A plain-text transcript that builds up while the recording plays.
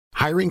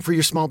Hiring for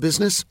your small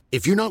business?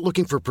 If you're not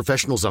looking for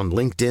professionals on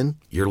LinkedIn,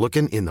 you're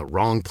looking in the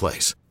wrong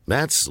place.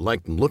 That's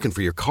like looking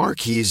for your car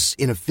keys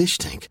in a fish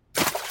tank.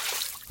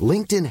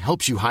 LinkedIn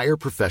helps you hire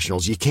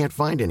professionals you can't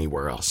find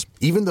anywhere else,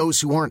 even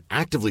those who aren't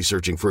actively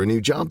searching for a new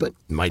job but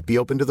might be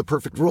open to the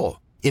perfect role.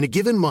 In a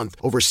given month,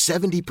 over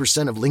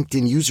 70% of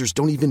LinkedIn users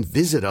don't even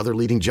visit other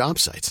leading job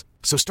sites.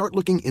 So start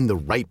looking in the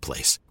right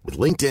place. With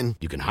LinkedIn,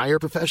 you can hire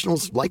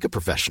professionals like a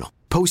professional.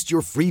 Post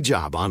your free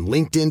job on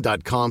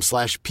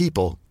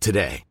linkedin.com/people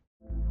today.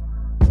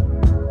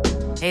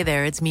 Hey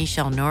there, it's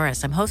Michelle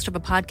Norris. I'm host of a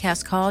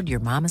podcast called Your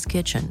Mama's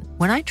Kitchen.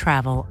 When I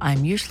travel,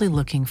 I'm usually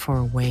looking for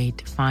a way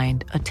to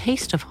find a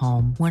taste of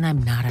home when I'm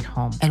not at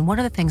home. And one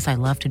of the things I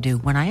love to do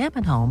when I am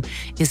at home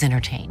is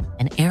entertain.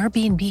 And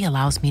Airbnb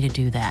allows me to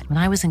do that. When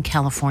I was in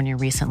California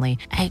recently,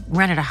 I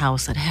rented a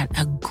house that had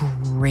a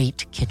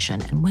great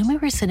kitchen. And when we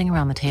were sitting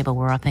around the table,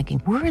 we're all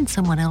thinking, we're in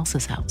someone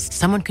else's house.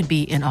 Someone could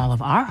be in all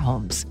of our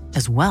homes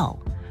as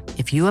well.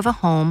 If you have a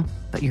home,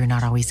 but you're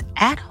not always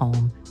at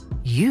home,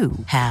 you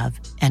have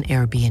an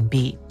Airbnb.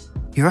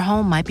 Your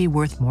home might be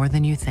worth more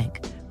than you think.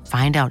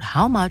 Find out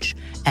how much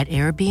at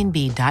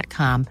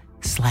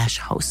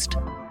airbnb.com/host.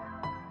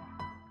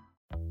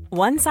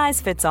 One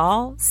size fits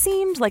all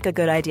seemed like a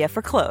good idea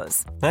for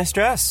clothes. Nice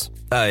dress.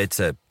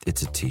 It's a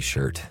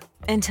t-shirt.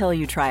 Until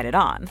you tried it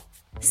on.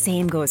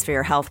 Same goes for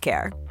your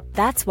healthcare.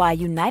 That's why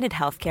United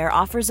Healthcare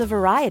offers a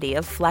variety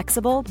of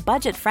flexible,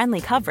 budget-friendly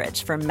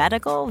coverage for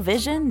medical,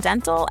 vision,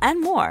 dental, and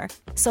more.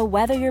 So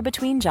whether you're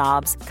between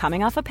jobs,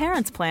 coming off a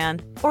parent's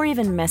plan, or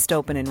even missed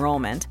open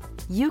enrollment,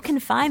 you can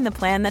find the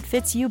plan that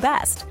fits you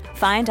best.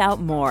 Find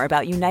out more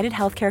about United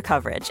Healthcare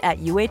coverage at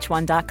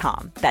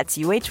uh1.com. That's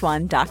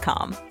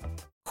uh1.com.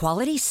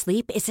 Quality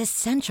sleep is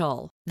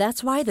essential.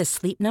 That's why the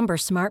Sleep Number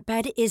Smart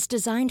Bed is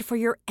designed for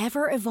your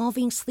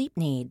ever-evolving sleep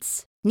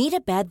needs. Need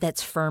a bed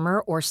that's firmer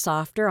or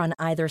softer on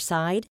either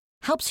side?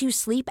 Helps you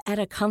sleep at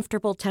a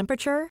comfortable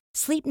temperature?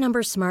 Sleep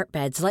Number Smart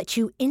Beds let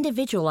you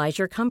individualize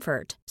your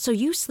comfort, so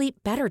you sleep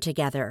better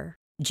together.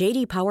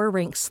 J.D. Power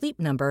ranks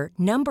Sleep Number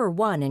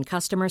 #1 in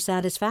customer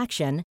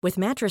satisfaction with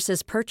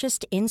mattresses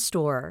purchased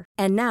in-store.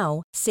 And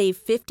now, save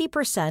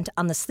 50%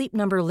 on the Sleep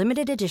Number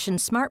Limited Edition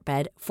Smart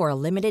Bed for a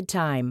limited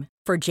time.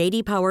 For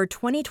J.D. Power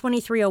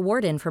 2023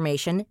 award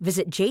information,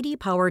 visit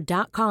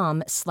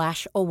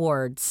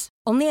jdpower.com/awards.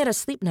 Only at a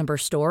Sleep Number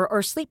store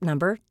or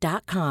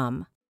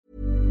sleepnumber.com.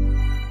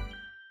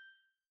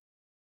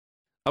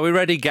 Are we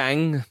ready,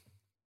 gang?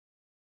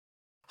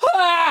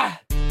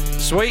 Ah!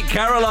 Sweet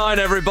Caroline,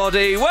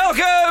 everybody.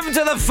 Welcome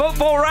to the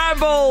Football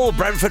Ramble.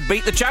 Brentford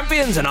beat the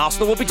champions and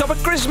Arsenal will be top at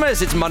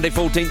Christmas. It's Monday,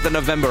 14th of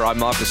November. I'm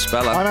Marcus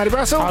Speller. I'm Andy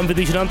Brassel. I'm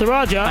Vinicius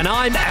Antaraja. And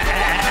I'm...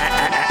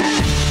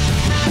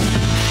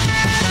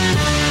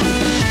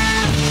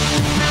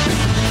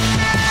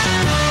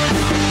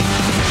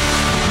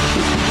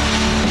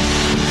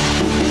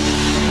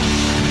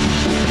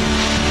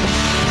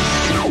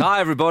 Hi,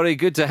 everybody.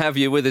 Good to have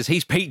you with us.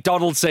 He's Pete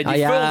Donaldson.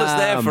 You fooled us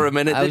there for a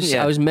minute, didn't you?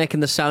 I was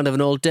making the sound of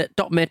an old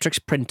dot matrix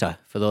printer,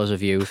 for those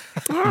of you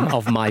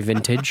of my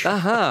vintage.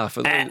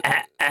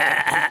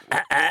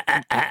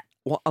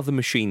 What other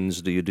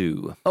machines do you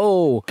do?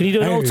 Oh. Can you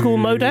do an old school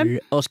modem?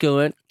 Old school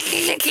one.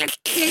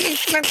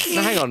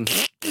 Now, hang on.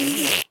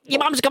 Your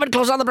mum's coming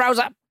close on the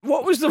browser.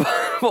 What was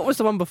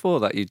the one before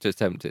that you just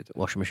attempted?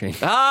 Washing machine.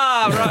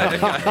 Ah, right.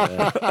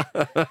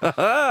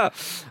 Okay.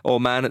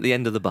 Or man at the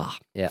end of the bar.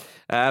 Yeah.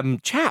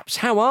 Chaps,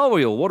 how are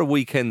we all? What a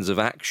weekends of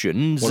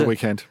actions. What a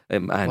weekend.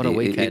 And what a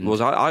weekend. It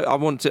was. I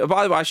want to.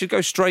 By the way, I should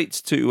go straight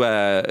to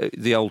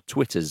the old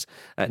Twitters.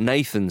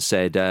 Nathan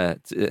said,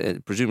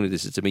 presumably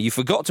this is to me, you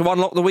forgot to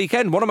unlock the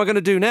weekend. What am I going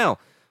to do now?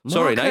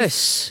 Sorry,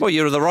 Marcus. Nate. Well,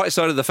 you're on the right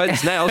side of the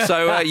fence now,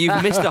 so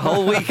you've missed a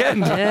whole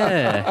weekend.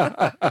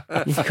 Yeah.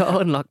 You've got to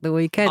unlock the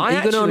weekend. Are you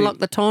going to unlock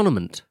the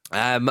tournament?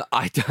 I'm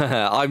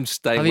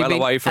staying well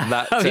away from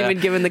that. Have you been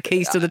given the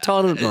keys to the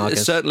tournament,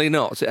 Marcus? Certainly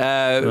not.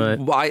 I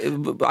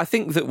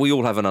think that we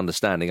all have an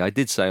understanding. I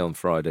did say on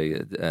Friday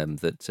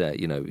that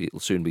it'll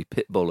soon be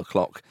Pitbull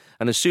o'clock,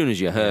 and as soon as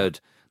you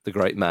heard the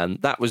great man,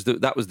 that was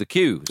the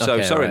cue. So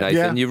okay, sorry, right.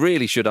 Nathan, you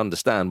really should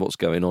understand what's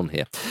going on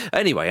here.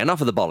 Anyway, enough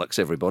of the bollocks,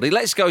 everybody.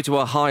 Let's go to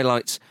our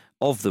highlights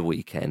of the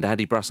weekend.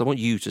 Andy Brass, I want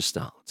you to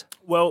start.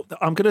 Well,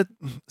 I'm going to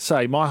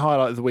say my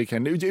highlight of the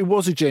weekend, it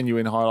was a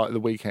genuine highlight of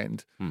the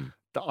weekend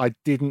that I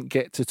didn't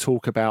get to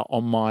talk about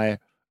on my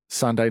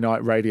Sunday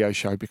night radio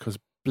show because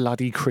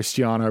bloody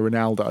Cristiano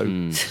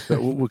Ronaldo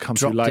that will come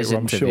to later,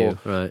 I'm sure.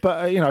 Right.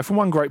 But, from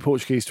one great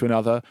Portuguese to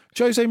another,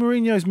 Jose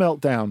Mourinho's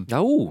meltdown.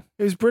 Oh.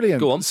 It was brilliant.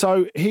 Go on.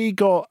 So he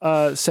got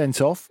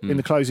sent off in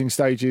the closing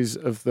stages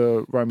of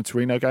the Roma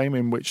Torino game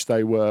in which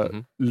they were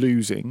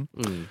losing.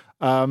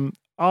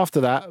 After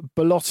that,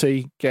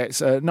 Belotti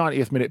gets a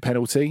 90th minute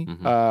penalty,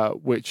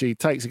 which he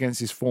takes against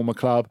his former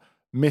club,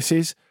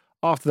 misses.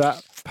 After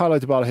that, Paulo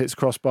Dybala hits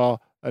crossbar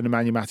and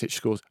Nemanja Matic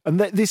scores. And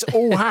this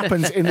all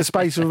happens in the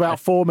space of about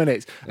 4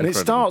 minutes. And It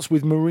starts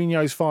with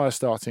Mourinho's fire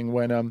starting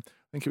when I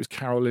think it was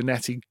Carol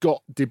Linetti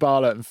got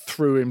Dybala and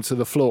threw him to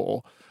the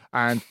floor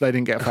and they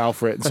didn't get a foul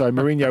for it. And so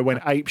Mourinho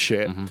went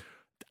apeshit,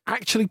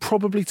 actually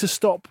probably to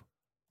stop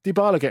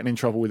Dybala getting in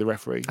trouble with the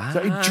referee. So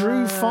he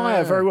drew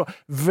fire very well.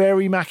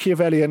 Very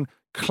Machiavellian,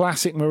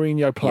 classic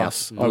Mourinho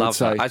plus, I would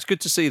say. That. It's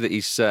good to see that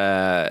he's,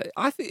 I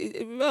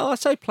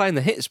say playing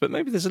the hits, but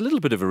maybe there's a little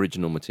bit of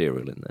original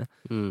material in there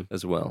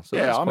as well. So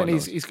yeah, I mean,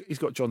 nice. he's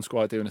got John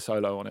Squire doing a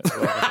solo on it. So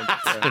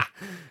I think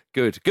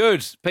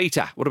Good.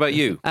 Peter, what about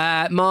you?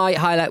 My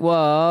highlight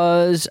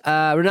was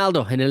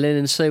Ronaldo in a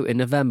linen suit in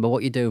November.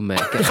 What you doing, mate?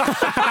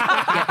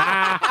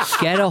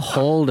 Get a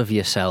hold of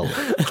yourself.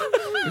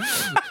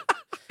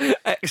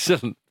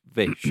 Excellent,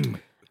 Vish.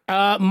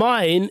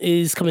 Mine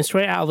is coming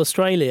straight out of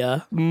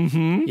Australia.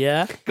 Mm-hmm.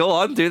 Yeah. Go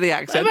on, do the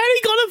accent. I've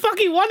only got a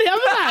fucking one,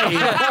 haven't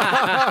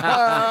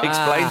I?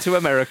 Explain to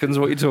Americans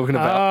what you're talking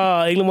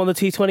about. England won the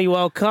T20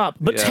 World Cup.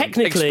 But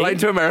technically... Explain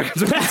to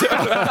Americans what you're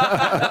talking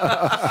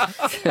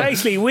about.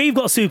 Basically, we've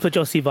got Super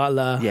Jossie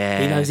Butler.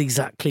 Yeah. He knows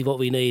exactly what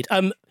we need.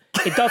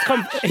 It does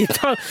come...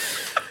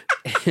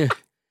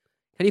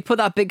 Can you put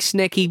that big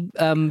snaky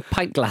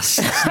pint glass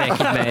snake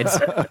you made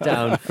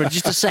down for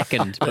just a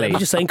second, please? I'm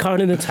just saying, Curran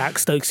in attack,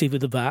 Stokesy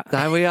with the bat.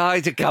 There we are.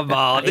 Come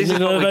on. This is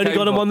I've only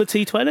got him on the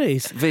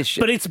T20s. Vish.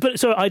 But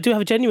sorry, I do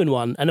have a genuine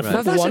one. And a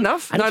No, that's one.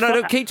 enough. And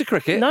No, keep to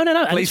cricket. No.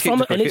 Please keep to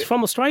cricket. And it's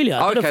from Australia.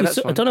 Oh, okay, that's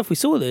I fine. don't know if we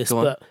saw this, Go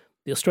on. but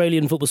the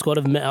Australian football squad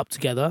have met up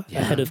together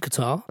ahead of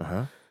Qatar.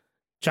 Uh-huh.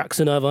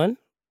 Jackson Irvine,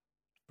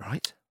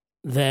 Right.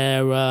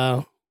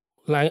 their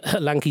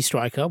lanky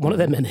striker, one of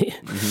their many,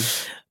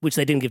 which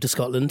they didn't give to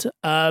Scotland,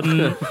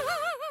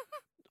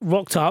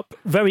 rocked up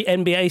very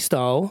NBA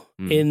style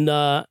in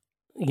a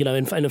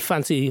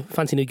fancy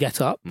new get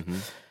up. Mm-hmm.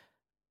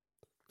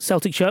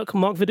 Celtic shirt,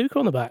 Mark Viduka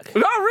on the back.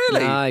 Oh,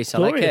 really? Nice, I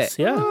like Glorious,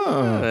 it.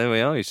 yeah. There we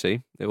are, you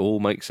see. It all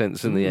makes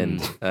sense in the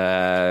end.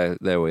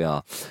 There we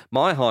are.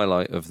 My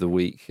highlight of the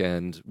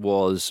weekend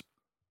was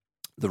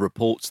the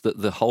reports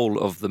that the whole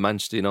of the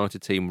Manchester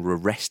United team were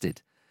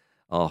arrested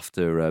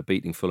after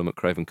beating Fulham at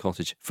Craven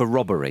Cottage for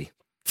robbery.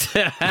 So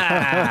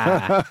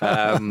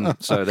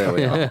there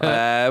we are.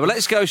 Well,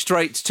 let's go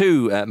straight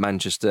to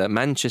Manchester.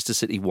 Manchester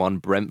City 1,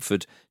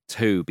 Brentford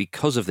 2.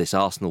 Because of this,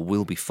 Arsenal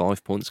will be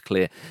 5 points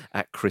clear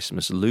at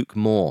Christmas. Luke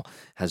Moore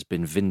has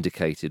been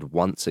vindicated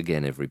once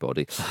again,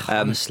 everybody.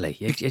 Honestly,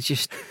 it's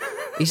just...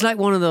 He's like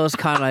one of those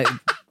kind of like...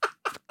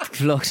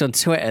 looks on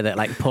Twitter that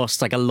like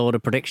posts like a load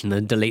of predictions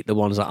and delete the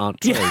ones that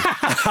aren't true.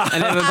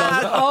 And everyone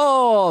goes,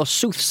 "Oh,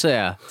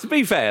 soothsayer." To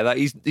be fair, that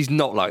he's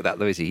not like that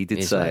though, is he? He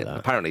did say it. That.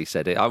 Apparently, he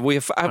said it. We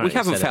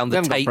haven't found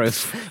the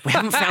tapes. We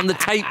haven't found the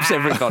tapes,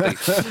 everybody.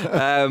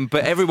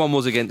 But everyone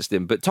was against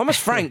him. But Thomas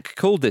Frank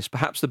called this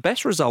perhaps the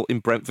best result in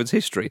Brentford's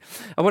history.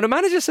 And when a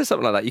manager says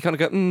something like that, you kind of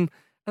go, And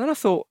then I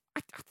thought, I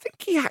think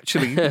he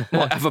actually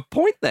might have a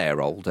point there,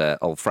 old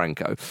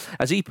Franco.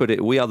 As he put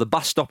it, we are the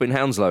bus stop in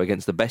Hounslow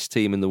against the best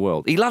team in the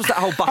world. He loves that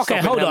whole bus stop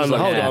in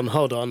Hounslow.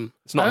 Hold on.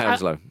 It's not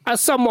Hounslow. As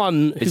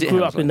someone who grew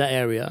up Hounslow? in that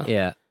area,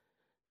 Yeah.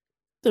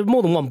 there's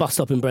more than one bus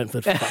stop in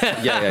Brentford.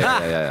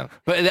 Yeah.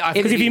 But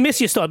Because if you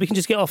miss your stop, you can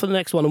just get off at the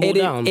next one and walk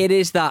down. It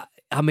is that.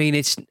 I mean,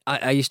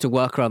 I used to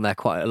work around there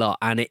quite a lot,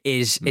 and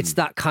it's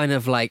that kind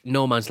of like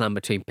no man's land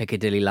between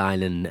Piccadilly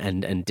line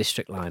and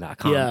District line. I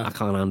can't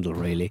handle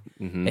really.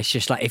 Mm-hmm. It's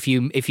just like if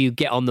you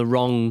get on the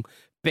wrong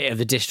bit of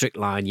the District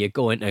line, you're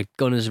going to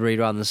Gunnersbury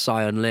rather than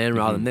Scion Lane,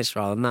 rather than this,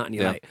 rather than that, and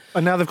you're like.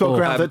 And now they've got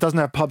ground that doesn't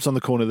have pubs on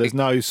the corner. There's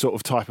no sort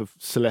of type of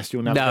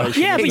celestial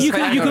navigation. Yeah, but you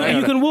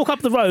can walk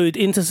up the road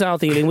into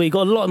South Ealing where you've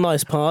got a lot of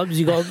nice pubs.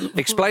 You got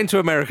explain to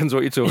Americans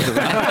what you're talking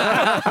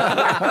about.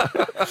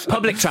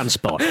 Public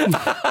transport.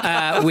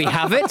 We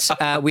have it.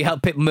 We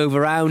help people move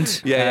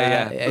around.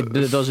 Yeah.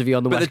 Those of you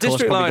on the West Coast. But the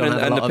District line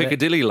and the of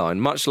Piccadilly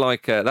line, much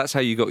like that's how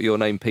you got your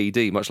name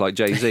PD, much like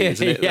Jay-Z,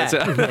 isn't it?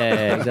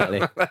 Yeah,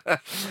 exactly.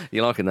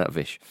 You liking that,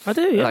 Vish? I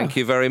do, yeah. Thank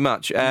you very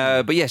much.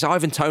 But yes,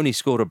 Ivan Toney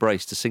scored a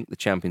brace to sink the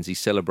champions. He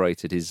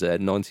celebrated his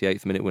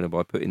 98th minute winner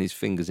by putting his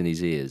fingers in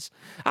his ears.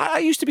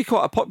 It used to be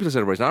quite a popular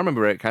celebration. I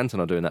remember Eric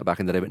Cantona doing that back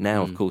in the day, but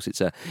now, of course,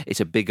 it's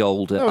a big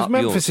old. That was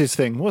Memphis's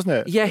thing, wasn't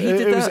it? Yeah, he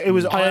did that. It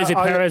was Jose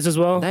Perez as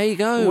well. There you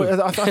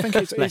go. I think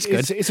it's a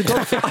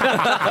God thing.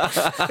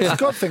 It's a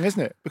God thing,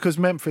 isn't it? Because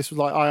Memphis was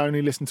like, I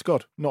only listen to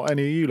God, not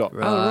any of you lot.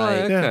 Right. Oh, right,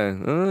 okay.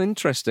 Yeah. Oh,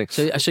 interesting.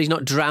 So he's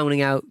not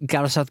drowning out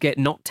Gareth Southgate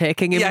not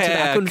taking him?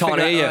 Yeah, I can't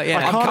hear you.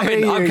 I can't hear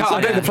you.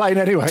 I'm getting the plane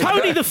anyway.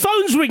 Tony, the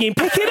phone's ringing.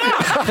 Pick it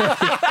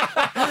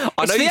up.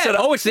 I know you said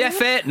it's the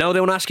FA. No, they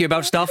won't ask you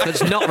about stuff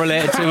that's not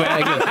related to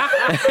England.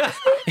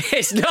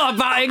 It's not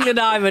about England,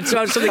 Ivan. It's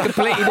about something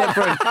completely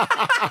different.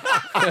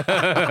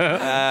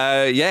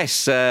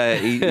 Yes,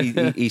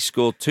 he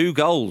scored two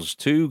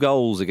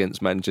goals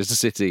against Manchester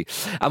City.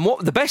 And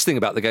what the best thing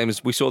about the game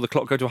is we saw the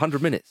clock go to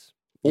 100 minutes.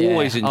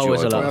 Always enjoyed.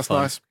 Always a lot of That's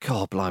fun. nice.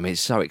 God blimey,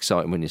 it's so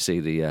exciting when you see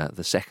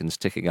the seconds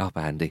ticking up,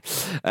 Andy.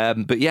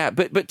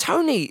 But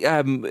Tony,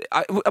 I mean,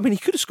 he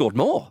could have scored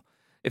more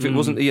if it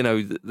wasn't, there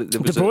was De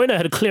Bruyne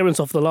had a clearance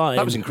off the line.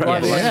 that was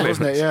incredible. Yeah,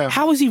 wasn't it? Yeah.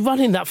 How is he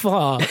running that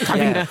far?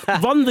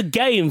 Run the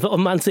game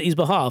on Man City's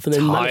behalf, and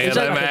then Tire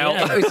them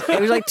out. It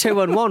was like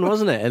 2-on-1,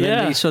 wasn't it? And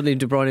Yeah. then suddenly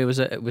De Bruyne was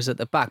at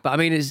the back. But I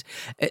mean,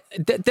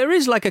 there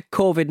is like a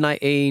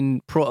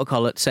COVID-19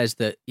 protocol that says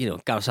that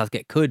Gareth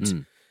Southgate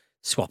could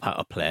swap out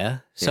a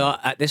player. So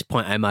at this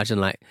point, I imagine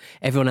like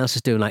everyone else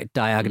is doing like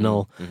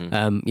diagonal,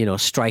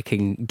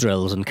 striking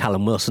drills, and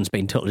Callum Wilson's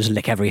been told to just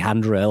lick every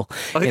handrail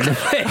in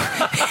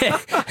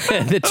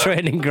the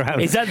training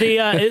ground. Is that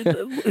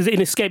is it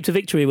in Escape to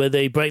Victory where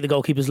they break the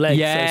goalkeeper's leg?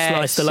 Yes, so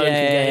Slice Stallone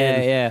can get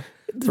in? Yeah.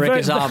 Break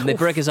his arm. They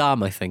break his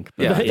arm, I think.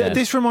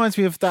 This reminds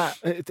me of that.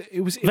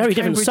 It was very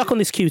different. Suck on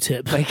this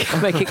Q-tip. Make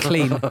it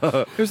clean.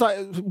 It was like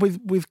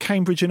with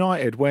Cambridge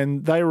United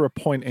when they were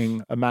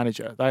appointing a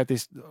manager. They had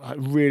this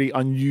really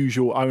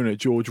unusual owner,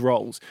 George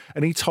Rolls,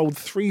 and he told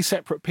 3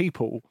 separate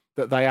people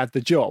that they had the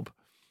job.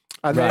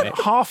 And then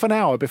half an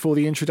hour before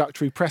the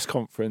introductory press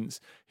conference,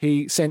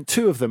 he sent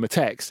 2 of them a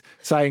text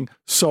saying,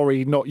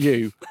 "Sorry, not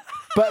you."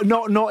 But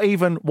not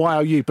even why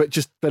are you, but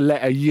just the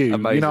letter U.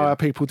 Amazing. You know how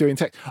people do in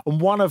text.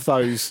 And one of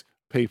those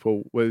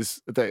people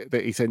was that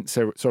he sent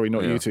sorry,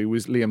 not you to,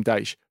 was Liam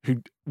Daish,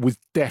 who was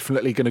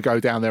definitely going to go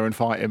down there and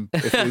fight him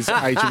if his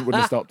agent wouldn't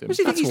have stopped him. Does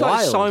he think he's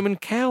like Simon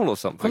Cowell or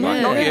something?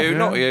 Like,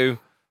 not you.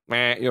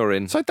 Meh, you're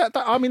in. So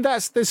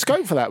there's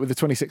scope for that with the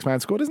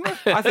 26-man squad, isn't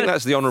there? I think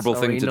that's the honourable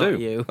thing to do.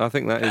 You. I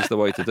think that is the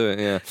way to do it.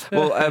 Yeah.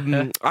 Well,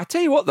 I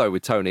tell you what though,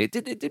 with Tony, it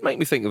did make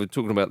me think of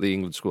talking about the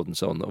England squad and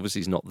so on. Obviously,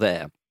 he's not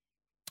there.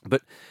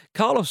 But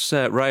Carlos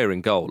Rea in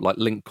goal, like,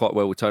 linked quite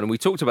well with Tony. And we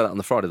talked about that on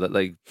the Friday, that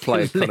they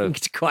play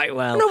linked quite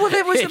well. No, well,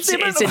 there was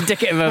it's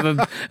indicative of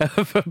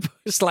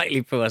a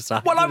slightly poor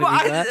side. Well, I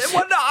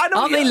don't.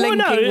 Aren't they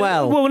linking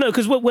well? Well, no,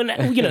 because when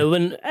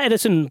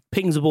Ederson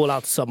pings the ball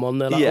out to someone,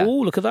 they're like,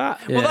 "Oh, look at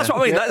that." Well, that's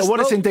what I mean. What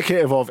it's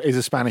indicative of is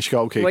a Spanish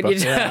goalkeeper.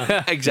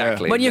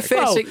 Exactly. When you're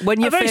facing,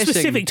 a very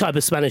specific type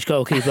of Spanish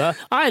goalkeeper.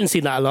 I hadn't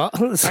seen that a lot.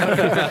 And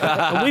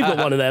we've got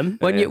one of them.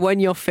 When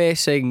you're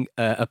facing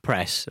a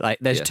press, like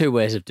there's 2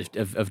 ways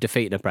of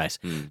defeating a press.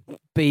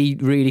 Be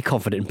really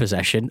confident in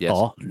possession,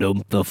 or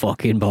lump the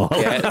fucking ball.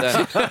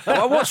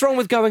 Well, what's wrong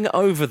with going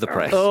over the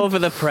press? Over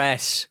the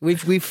press.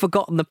 We've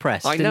forgotten the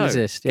press. I know.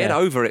 Exist. Get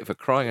over it, for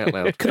crying out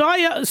loud. Could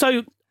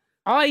I?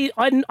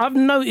 I've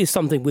noticed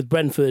something with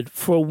Brentford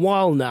for a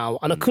while now,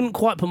 and I couldn't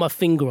quite put my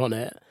finger on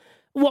it.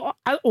 Well,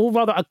 or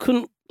rather, I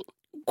couldn't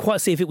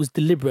quite see if it was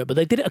deliberate, but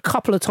they did it a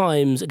couple of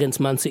times against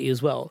Man City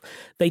as well.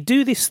 They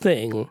do this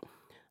thing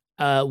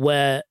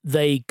where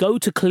they go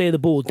to clear the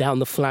ball down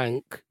the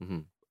flank,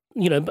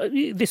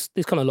 this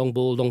kind of long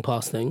ball, long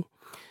pass thing.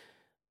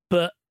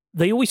 But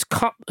they always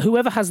cut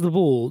whoever has the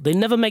ball. They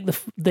never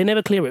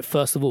clear it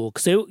first of all,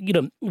 because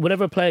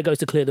whenever a player goes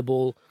to clear the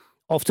ball,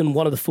 often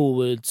one of the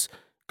forwards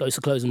goes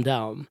to close them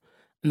down,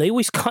 and they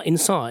always cut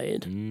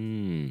inside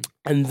and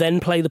then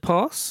play the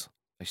pass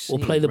or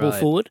play the ball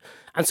forward.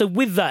 And so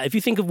with that, if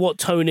you think of what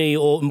Tony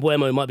or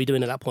Mbeumo might be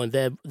doing at that point,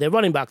 they're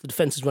running back, the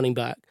defence is running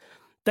back.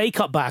 They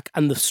cut back,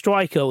 and the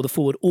striker or the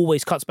forward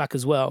always cuts back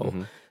as well.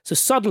 Mm-hmm. So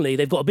suddenly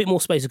they've got a bit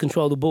more space to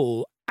control the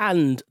ball,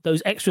 and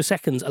those extra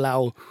seconds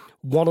allow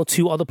 1 or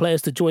 2 other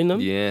players to join them.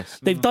 Yes.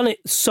 They've done it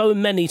so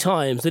many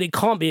times that it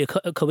can't be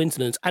a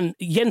coincidence. And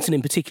Jensen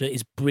in particular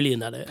is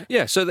brilliant at it.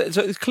 Yeah, so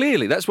it's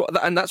clearly that's what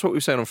we were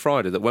saying on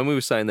Friday, that when we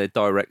were saying their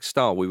direct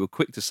style, we were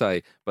quick to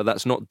say, but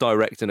that's not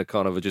direct in a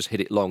kind of a just hit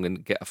it long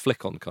and get a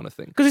flick on kind of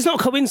thing. Because it's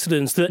not a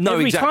coincidence that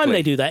every time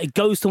they do that, it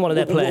goes to one of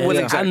their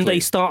players and they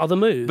start other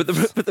moves.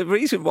 But the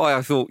reason why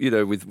I thought,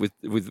 with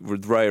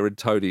Raya and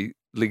Tony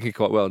linking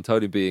quite well and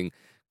Tony being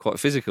quite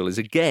physical is,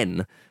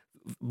 again,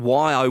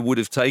 why I would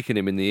have taken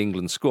him in the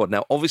England squad.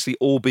 Now, obviously,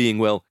 all being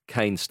well,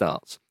 Kane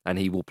starts and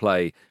he will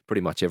play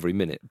pretty much every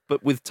minute.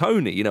 But with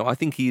Tony, I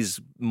think he's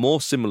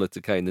more similar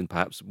to Kane than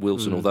perhaps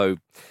Wilson, although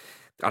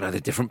I know they're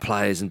different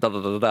players and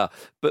da-da-da-da-da.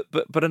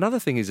 But another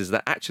thing is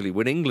that actually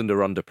when England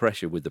are under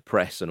pressure with the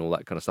press and all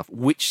that kind of stuff,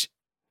 which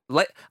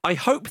I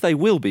hope they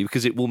will be,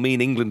 because it will mean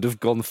England have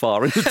gone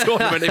far in the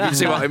tournament, if you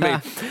see what I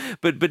mean.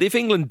 But if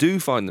England do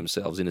find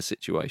themselves in a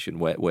situation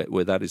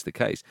where that is the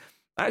case,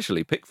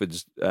 actually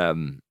Pickford's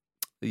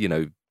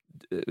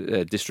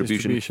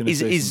distribution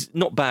is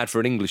not bad for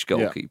an English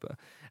goalkeeper.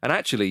 Yeah. And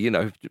actually,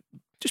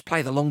 just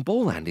play the long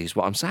ball, Andy, is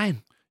what I'm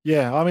saying.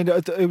 Yeah, I mean,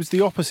 it was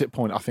the opposite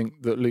point, I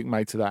think, that Luke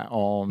made to that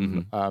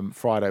on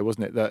Friday,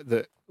 wasn't it?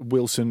 That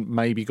Wilson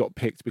maybe got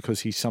picked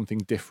because he's something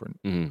different,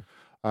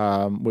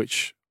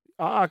 which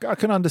I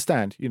can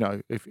understand,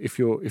 if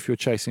you're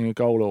chasing a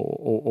goal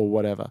or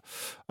whatever.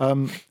 I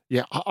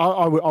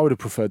would have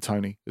preferred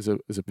Tony as a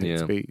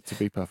pick, to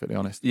be perfectly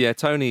honest. Yeah,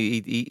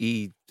 Tony,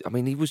 he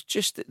was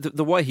just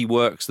the way he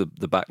works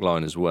the back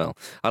line as well.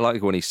 I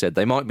like when he said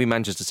they might be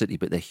Manchester City,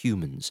 but they're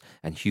humans,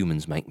 and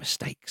humans make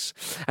mistakes.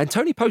 And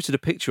Tony posted a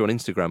picture on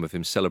Instagram of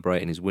him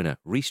celebrating his winner.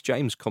 Reece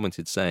James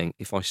commented saying,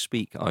 "If I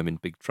speak, I'm in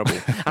big trouble."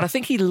 And I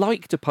think he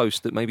liked a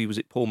post that maybe was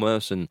it Paul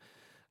Merson.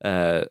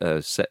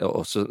 Or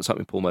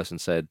something Paul Merson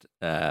said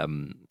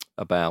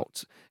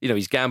about,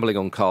 he's gambling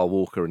on Kyle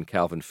Walker and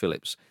Calvin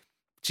Phillips,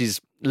 which is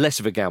less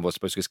of a gamble, I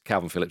suppose, because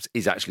Calvin Phillips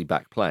is actually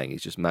back playing.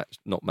 He's just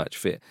not match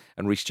fit.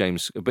 And Reece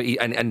James,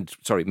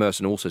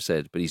 Merson also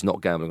said, but he's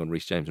not gambling on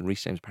Reece James. And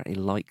Reece James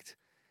apparently liked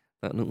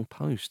that little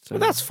post. So.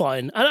 Well, that's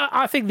fine. And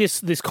I think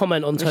this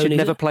comment on Tony... should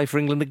never play for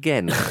England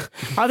again.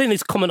 I think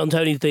this comment on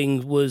Tony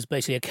thing was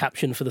basically a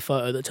caption for the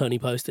photo that Tony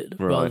posted,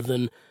 rather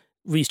than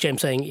Reece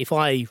James saying, if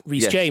I,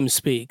 Reece James,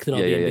 speak, then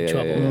I'll be in big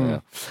trouble. Yeah.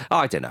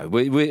 I don't know.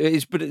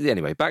 But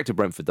anyway, back to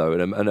Brentford, though,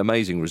 an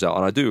amazing result.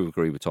 And I do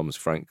agree with Thomas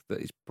Frank that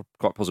it's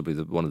quite possibly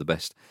one of the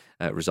best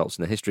results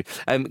in the history.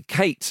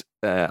 Kate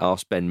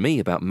asked Ben Mee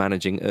about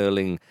managing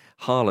Erling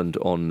Haaland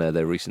on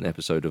their recent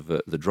episode of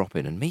The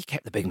Drop-In, and Mee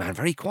kept the big man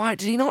very quiet,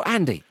 did he not,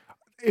 Andy?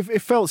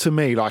 It felt to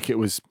me like it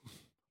was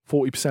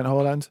 40%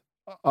 Haaland.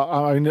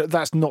 I mean,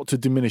 that's not to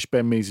diminish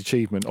Ben Mee's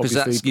achievement.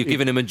 Obviously, you're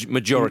giving him a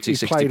majority,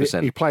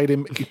 60%. He played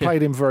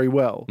him very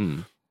well.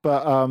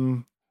 But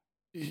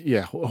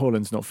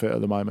Haaland's not fit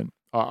at the moment.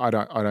 I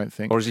don't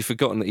think. Or has he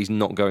forgotten that he's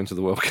not going to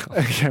the World Cup?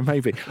 Yeah,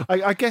 maybe.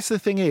 I guess the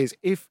thing is,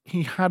 if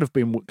he had have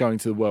been going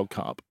to the World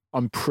Cup,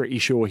 I'm pretty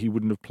sure he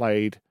wouldn't have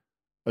played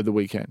at the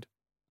weekend.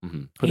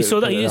 Mm-hmm. You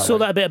saw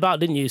that a bit about,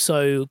 didn't you?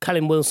 So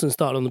Callum Wilson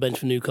started on the bench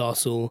for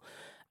Newcastle.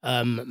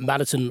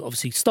 Maddison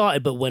obviously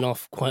started but went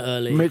off quite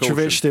early.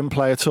 Mitrovic didn't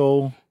play at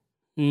all.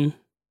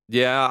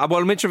 Yeah,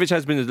 well, Mitrovic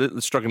has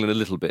been struggling a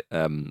little bit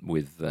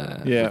with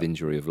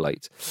injury of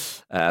late.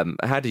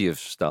 Had he have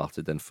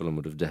started, then Fulham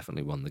would have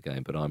definitely won the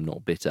game, but I'm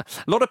not bitter.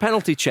 A lot of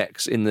penalty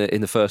checks in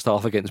the first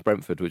half against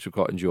Brentford, which were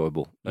quite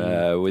enjoyable.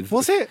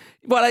 Was it?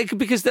 Well,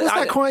 because was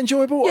that quite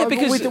enjoyable? Yeah,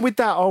 because with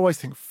that, I always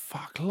think,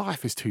 fuck,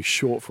 life is too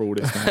short for all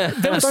this. I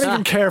don't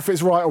even care if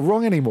it's right or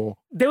wrong anymore.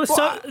 There were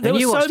so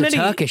many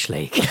Turkish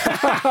league.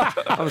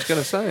 I was going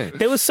to say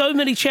there were so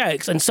many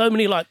checks and so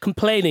many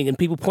complaining and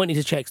people pointing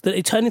to checks that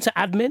it turned into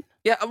admin.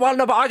 Yeah, well,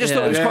 no, but I just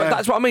thought it was quite.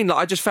 That's what I mean. Like,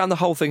 I just found the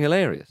whole thing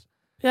hilarious.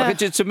 Yeah.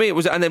 To me, it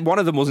was, and then one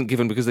of them wasn't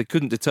given because they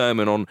couldn't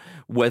determine on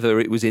whether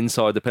it was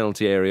inside the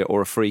penalty area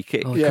or a free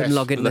kick. Oh, couldn't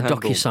log into the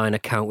DocuSign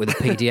account with a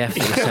PDF that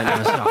you sent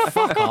us. Oh,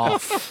 fuck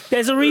off.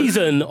 There's a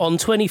reason on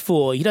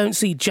 24 you don't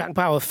see Jack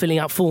Bauer filling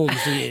out forms,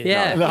 do you?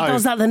 Yeah, he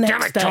does that the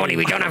next day. Tony,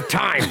 we don't have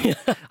time.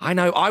 I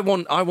know. I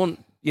want. I want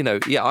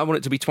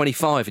it to be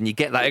 25 and you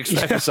get that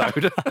extra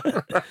episode.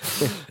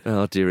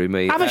 Oh, dearie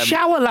me. Have a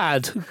shower,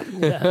 lad.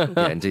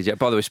 Yeah, indeed. Yeah.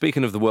 By the way,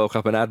 speaking of the World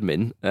Cup and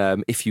admin,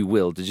 if you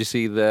will, did you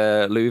see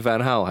the Louis van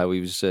Gaal, how he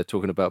was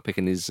talking about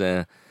picking his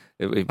squad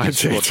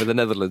for the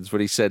Netherlands, when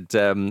he said,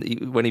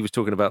 when he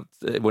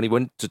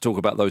went to talk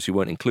about those who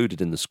weren't included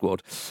in the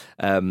squad,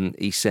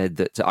 he said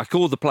that I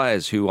called the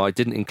players who I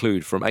didn't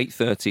include from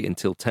 8:30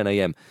 until 10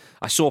 a.m.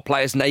 I saw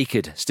players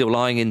naked, still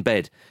lying in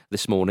bed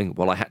this morning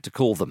while I had to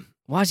call them.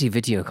 Why is he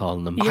video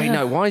calling them? Yeah. I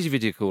know. Why is he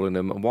video calling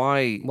them?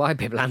 Why are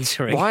people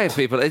answering? Why are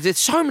people? There's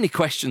so many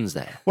questions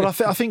there. Well, I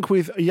think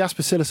with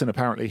Jasper Cillessen,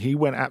 apparently, he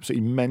went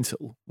absolutely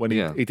mental when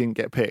he didn't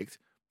get picked,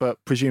 but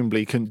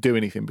presumably couldn't do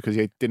anything because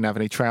he didn't have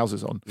any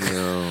trousers on.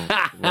 No.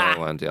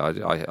 Well, Andy,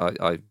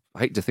 I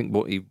hate to think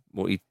what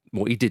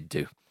he did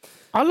do.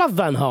 I love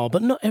Van Gaal,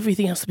 but not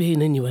everything has to be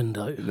an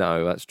innuendo.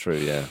 No, that's true.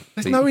 Yeah,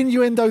 there's no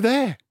innuendo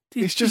there.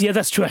 It's just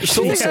that's true.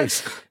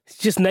 It's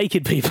just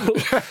naked people.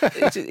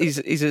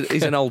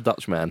 he's an old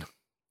Dutch man.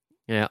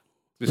 Yeah.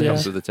 Just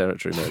comes with the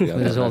territory, maybe.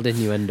 There's old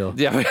innuendo.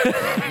 Yeah,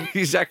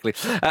 exactly.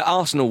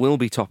 Arsenal will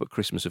be top at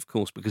Christmas, of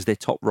course, because they're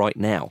top right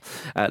now.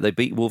 They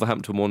beat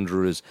Wolverhampton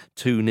Wanderers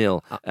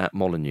 2-0 at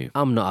Molineux.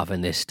 I'm not having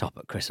this top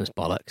at Christmas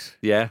bollocks.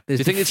 Yeah.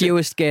 There's the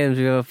fewest games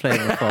we've ever played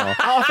before.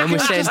 And we're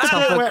saying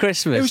top at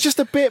Christmas. It was just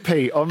a bit,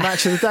 Pete, on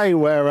Match of the Day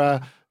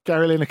where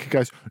Gary Lineker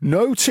goes,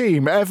 no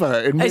team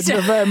ever in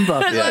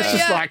mid-November. It's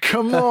just like,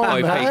 come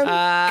on,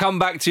 man. Come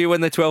back to you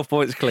when they're 12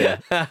 points clear.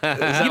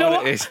 You know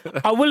what?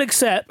 I will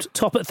accept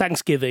top at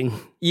Thanksgiving.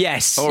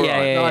 Yes. All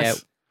right. Nice. Yeah.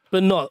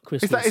 But not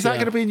Christmas. Is that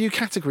going to be a new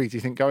category, do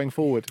you think, going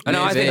forward?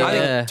 I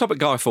think top at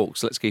Guy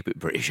Fawkes. Let's keep it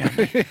British.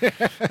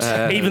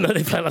 Even though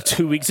they play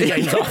 2 weeks of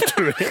games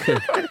after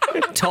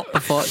it.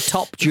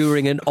 Top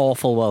during an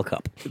awful World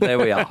Cup. There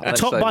we are.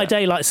 Top by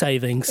daylight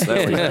savings.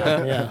 There we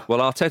are. Yeah. Well,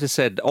 Arteta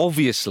said,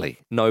 obviously,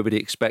 nobody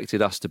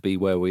expected us to be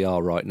where we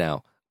are right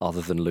now, other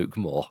than Luke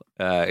Moore,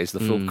 is the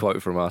full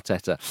quote from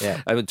Arteta.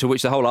 Yeah. To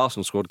which the whole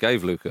Arsenal squad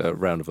gave Luke a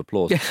round of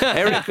applause.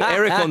 Eric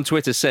on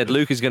Twitter said,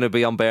 Luke is going to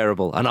be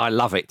unbearable, and I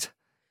love it.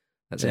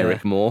 That's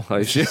Eric Moore, I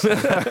assume.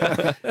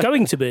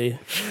 Going to be.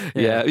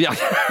 Yeah.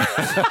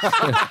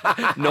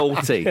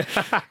 Naughty.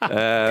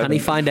 Can he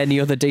find any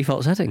other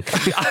default setting?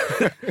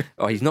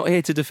 He's not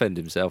here to defend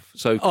himself.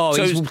 So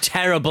he's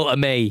terrible to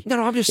me.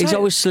 No, I'm just saying. He's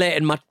always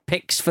slating my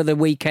picks for the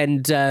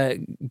weekend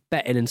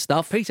betting and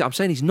stuff. Peter, I'm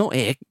saying he's not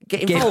here.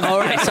 Get involved. All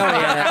right,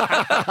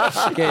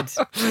 sorry. Good.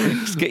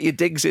 Just get your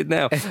digs in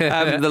now.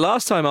 The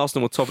last time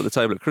Arsenal were top at the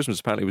table at Christmas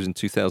apparently was in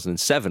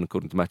 2007,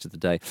 according to Match of the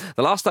Day.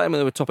 The last time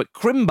they were top at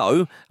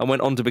Crimbo and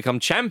went on to become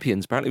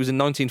champions apparently was in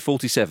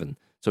 1947.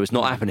 So it's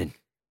not happening.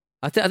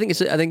 I think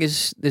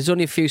there's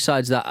only a few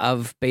sides that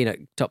have been at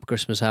top of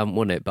Christmas haven't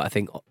won it, but I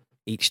think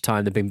each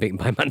time they've been beaten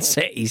by Man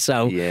City.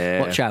 So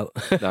watch out.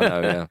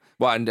 No.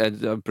 Well,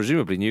 and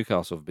presumably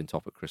Newcastle have been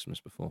top at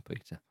Christmas before,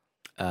 Peter.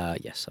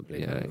 Yes, I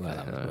believe.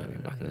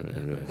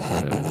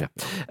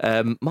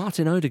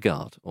 Martin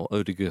Odegaard, or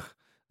Odegaard,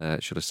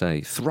 should I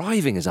say,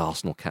 thriving as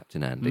Arsenal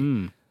captain,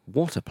 Andy.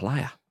 What a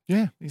player.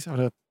 Yeah, he's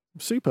had a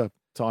super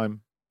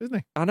time, isn't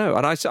he? I know,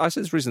 and I said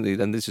this recently,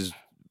 and this is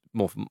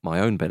more for my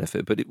own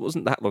benefit, but it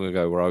wasn't that long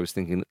ago where I was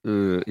thinking,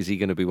 is he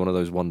going to be one of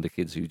those wonder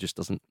kids who just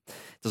doesn't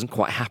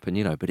quite happen,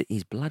 but it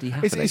is bloody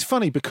happening. It's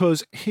funny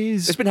because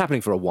it's been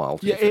happening for a while.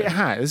 Yeah, it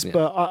has,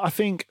 but I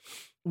think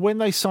when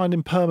they signed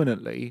him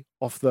permanently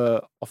off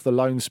the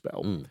loan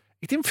spell,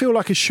 it didn't feel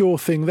like a sure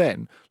thing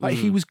then. Like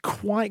he was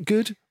quite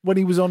good when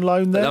he was on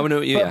loan there,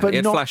 but he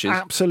had not flashes.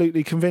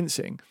 Absolutely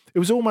convincing. It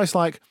was almost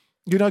like,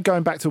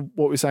 going back to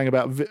what we were saying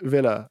about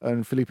Villa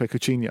and Felipe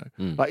Coutinho,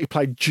 like he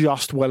played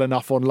just well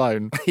enough on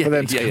loan for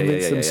them to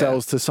convince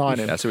themselves to sign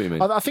him. That's what you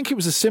mean. I think it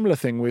was a similar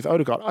thing with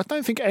Odegaard. I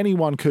don't think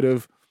anyone could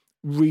have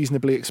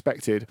reasonably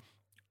expected,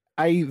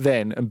 A,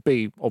 then, and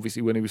B,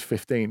 obviously when he was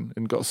 15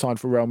 and got signed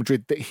for Real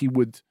Madrid, that he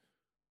would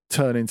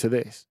turn into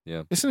this.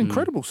 Yeah, it's an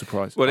incredible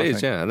surprise. Well, it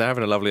is, and they're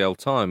having a lovely old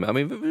time. I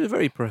mean, it was a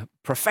very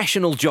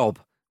professional job,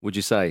 would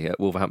you say, at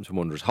Wolverhampton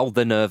Wanderers? Hold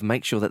their nerve,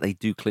 make sure that they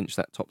do clinch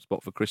that top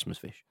spot for Christmas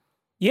Fish.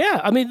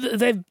 Yeah, I mean,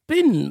 they've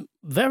been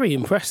very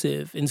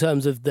impressive in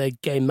terms of their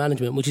game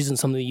management, which isn't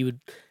something you would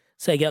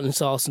say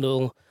against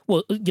Arsenal.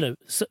 Well,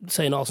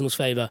 say in Arsenal's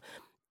favour,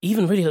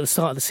 even really at the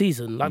start of the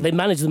season. Like they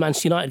managed the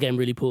Manchester United game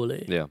really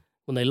poorly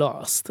when they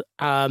lost,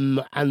 and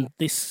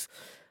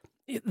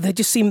they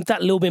just seem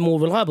that little bit more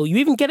reliable. You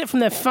even get it from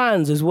their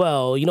fans as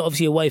well.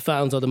 Obviously away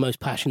fans are the most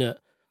passionate,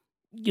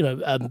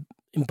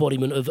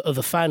 embodiment of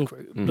a fan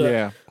group.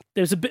 But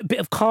there's a bit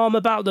of calm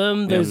about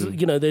them. There's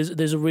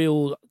there's a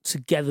real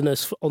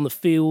togetherness on the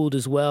field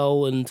as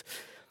well, and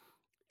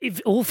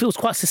it all feels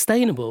quite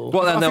sustainable.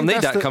 Well, then they'll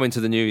need that coming to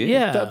the new year.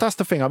 Yeah, that's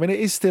the thing. I mean, it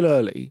is still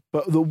early,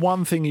 but the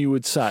one thing you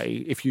would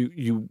say if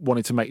you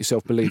wanted to make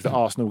yourself believe that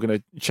Arsenal were going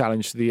to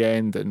challenge to the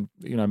end and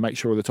make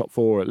sure of the top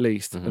four at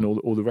least and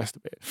all the rest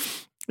of it,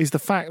 is the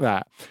fact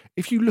that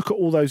if you look at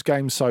all those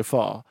games so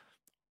far,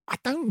 I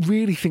don't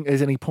really think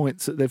there's any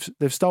points that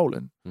they've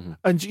stolen.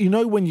 And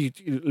when you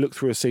look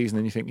through a season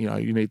and you think,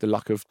 you need the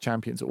luck of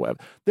champions or whatever,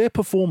 their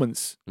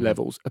performance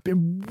levels have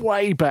been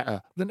way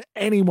better than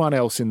anyone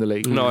else in the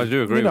league. No, I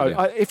do agree with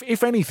you.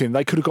 If anything,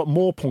 they could have got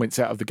more points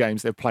out of the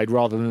games they've played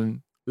rather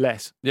than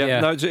less.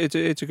 Yeah. No,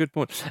 it's a good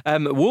point.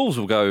 Wolves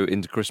will go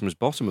into Christmas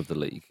bottom of the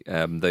league.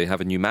 They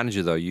have a new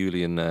manager though,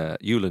 Julian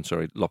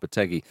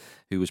Lopetegui,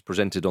 who was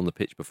presented on the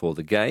pitch before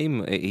the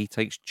game. He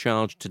takes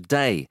charge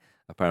today.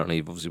 Apparently,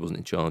 he obviously wasn't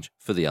in charge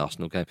for the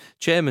Arsenal game.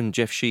 Chairman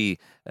Jeff Shee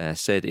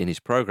said in his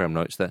programme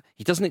notes that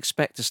he doesn't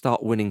expect to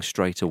start winning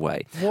straight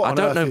away. What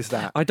on earth is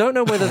that? I don't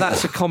know whether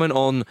that's a comment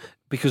on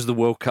because the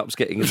World Cup's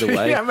getting in the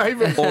way. Yeah,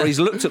 maybe. Or he's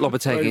looked at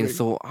Lopetegui and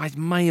thought, I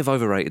may have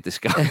overrated this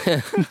guy.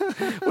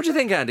 What do you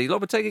think, Andy?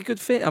 Lopetegui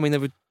good fit? I mean, they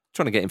were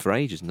trying to get him for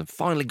ages and they've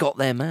finally got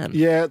their man.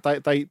 Yeah,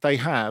 they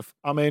have.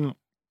 I mean,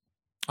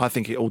 I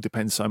think it all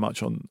depends so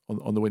much on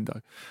the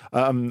window.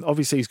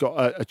 Obviously, he's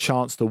got a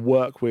chance to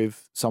work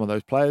with some of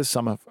those players,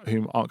 some of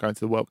whom aren't going to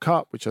the World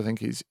Cup, which I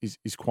think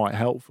is quite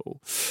helpful.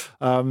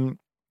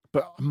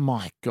 But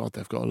my God,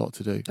 they've got a lot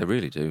to do. They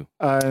really do.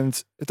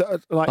 And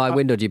by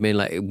window, do you mean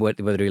like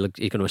whether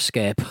he's going to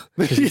escape?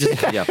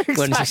 Exactly.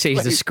 Once he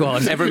sees the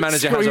squad, every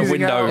manager has a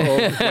window when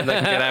they can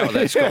get out of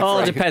their squad.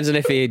 All depends on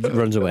if he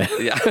runs away.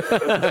 Yeah.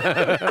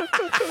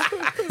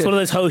 It's one of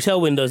those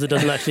hotel windows that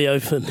doesn't actually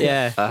open.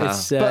 Yeah.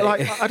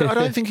 But I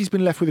don't think he's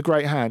been left with a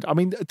great hand. I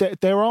mean,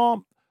 there are,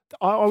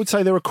 I would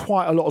say there are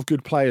quite a lot of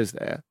good players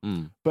there,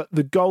 but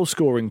the goal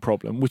scoring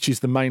problem, which is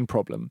the main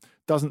problem,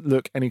 doesn't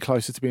look any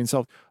closer to being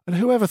solved. And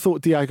whoever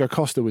thought Diego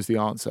Costa was the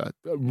answer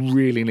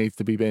really needs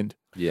to be binned.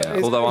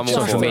 Yeah, although I'm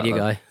social media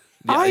guy.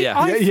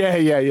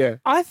 Yeah.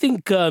 I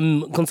think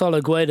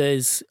Gonzalo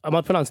Guedes, am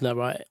I pronouncing that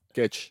right?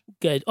 Gedge.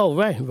 Oh,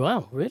 right.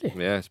 Wow, really?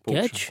 Yeah, it's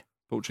Gedge.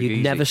 Portuguese.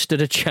 You'd never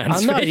stood a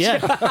chance. I know,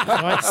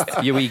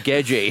 yeah. You wee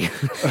Gedgy.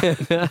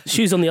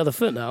 Shoes on the other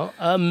foot now.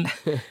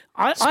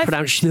 I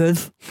pronounced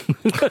Schnev.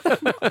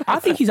 I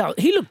think he's out.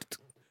 He looked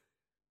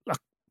like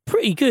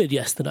pretty good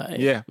yesterday.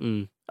 Yeah.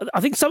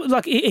 I think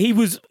he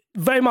was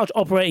very much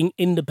operating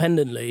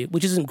independently,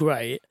 which isn't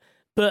great.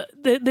 But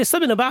there's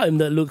something about him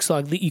that looks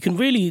like that you can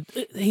really.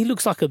 He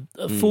looks like a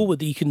forward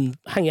that you can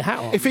hang your hat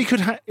on. If he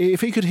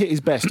could hit his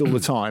best all the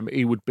time,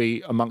 he would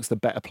be amongst the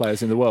better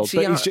players in the world.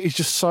 But he's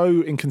just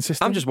so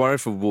inconsistent. I'm just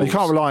worried for Wolves. You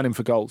can't rely on him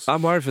for goals.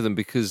 I'm worried for them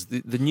because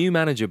the new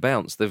manager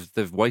bounce.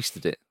 They've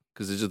wasted it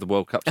because there's just the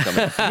World Cup's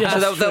coming.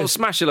 So they'll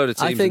smash a load of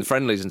teams in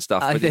friendlies and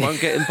stuff, but they won't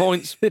get in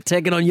points.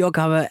 Taking on your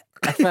cover.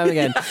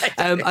 Again,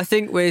 I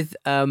think with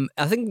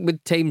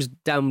teams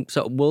down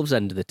sort of Wolves'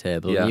 end of the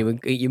table,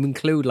 you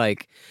include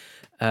like.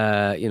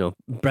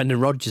 Brendan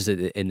Rodgers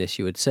in this,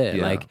 you would say,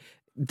 like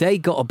they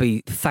got to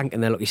be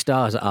thanking their lucky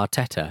stars that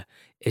Arteta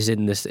is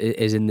in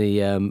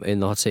the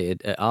hot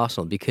seat at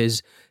Arsenal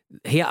because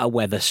he had to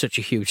weather such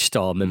a huge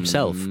storm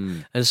himself,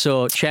 and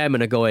so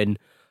chairmen are going,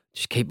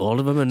 Just keep all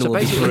of them, and So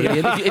we'll be basically,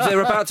 brilliant. if they're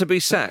about to be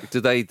sacked,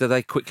 do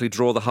they quickly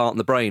draw the heart and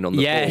the brain on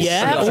the Yes. ball?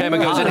 Yeah. And the chairman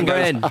goes in and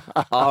Heart and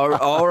goes,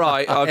 all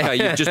right, okay,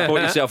 you've just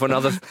bought yourself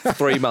another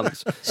 3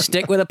 months.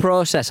 Stick with a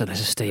process, unless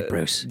it's Steve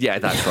Bruce. Yeah,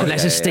 that's right.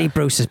 Unless yeah, it's yeah. Steve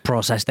Bruce's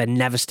process, then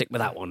never stick with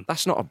that one.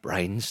 That's not a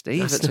brain,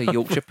 Steve. That's a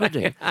Yorkshire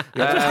pudding. That's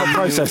not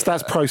processed,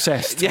 that's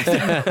processed.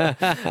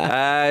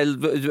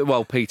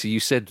 Well, Peter,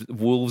 you said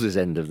Wolves'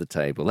 end of the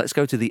table. Let's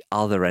go to the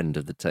other end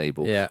of the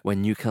table. Yeah.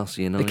 When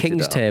Newcastle United The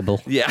King's are.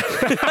 table. Yeah.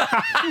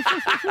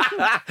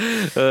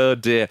 Oh,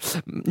 dear.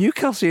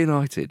 Newcastle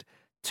United,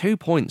 2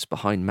 points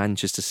behind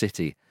Manchester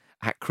City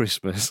at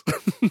Christmas.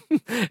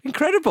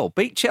 Incredible.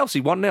 Beat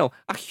Chelsea 1-0.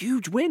 A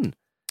huge win.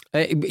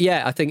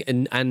 Yeah, I think,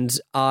 and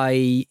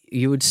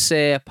you would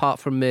say apart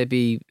from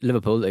maybe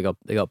Liverpool, they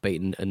got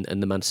beaten,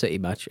 and the Man City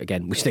match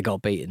again, which they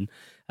got beaten.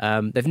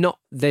 I think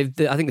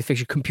the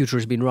fixture computer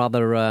has been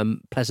rather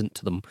pleasant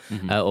to them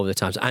over the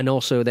times, and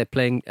also they're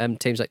playing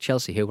teams like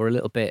Chelsea, who were a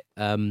little bit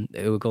who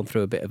were going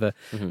through a bit of a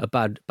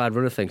bad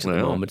run of things at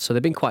the moment. So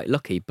they've been quite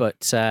lucky,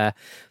 but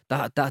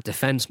that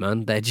defence,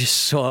 man, they're just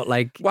sort of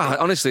like. Wow,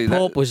 honestly,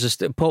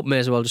 Pope may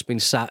as well just been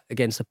sat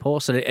against the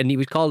post, and he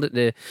was called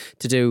it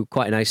to do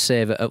quite a nice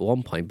save at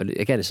one point. But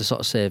again, it's the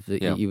sort of save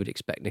that you would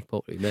expect Nick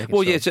Pope to be making.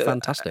 Well, so yeah, it's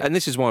fantastic. And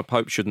this is why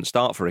Pope shouldn't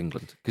start for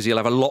England, because he'll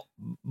have a lot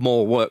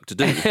more work to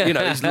do.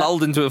 He's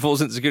lulled into a false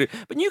sense of security.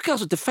 But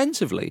Newcastle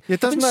defensively,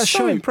 doesn't that so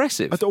show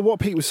impressive?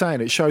 What Pete was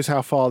saying, it shows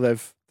how far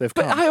they've come.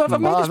 I've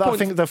made this I point.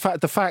 think the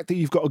fact that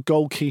you've got a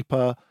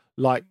goalkeeper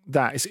like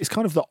that, it's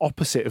kind of the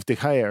opposite of De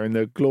Gea in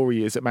the glory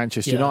years at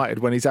Manchester United,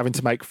 when he's having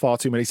to make far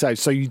too many saves.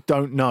 So you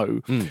don't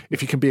know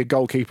if he can be a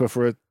goalkeeper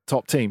for a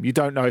top team. You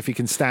don't know if he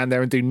can stand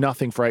there and do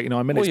nothing for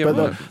 89 minutes.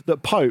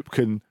 That Pope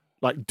can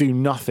do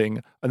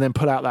nothing and then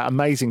put out that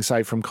amazing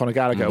save from Conor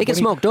Gallagher. He can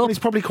smoke dope. He's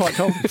probably quite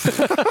cold.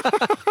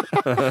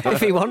 If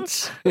he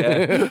wants.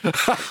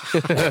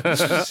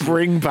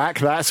 Bring back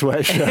that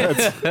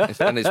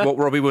sweatshirt. And it's what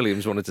Robbie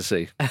Williams wanted to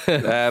see.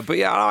 But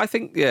yeah, I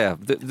think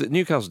the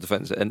Newcastle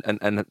defence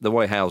and the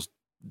way Howe's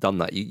done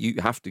that, you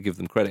have to give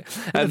them credit.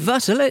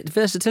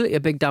 Versatility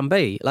of Big Dan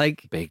B.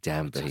 Big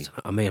Dan B.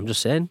 I mean, I'm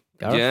just saying.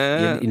 Gareth,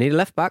 Yeah. you need a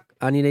left back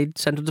and you need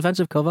central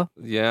defensive cover.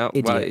 Yeah,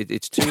 Idiot. well,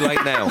 it's too late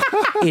now.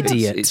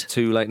 Idiot. It's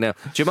too late now.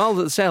 Jamal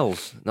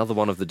Lascelles, another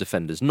one of the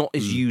defenders, not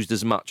as used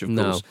as much, of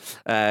course.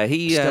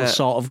 He Still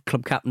sort of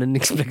club captain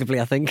inexplicably,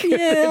 I think.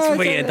 Yeah, It's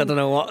weird. I don't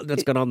know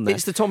what's going on there.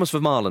 It's the Thomas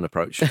Vermaelen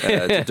approach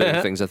to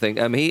doing things, I think.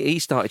 He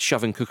started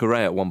shoving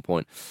Cucurella at one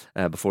point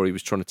before he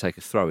was trying to take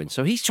a throw in.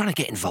 So he's trying to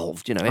get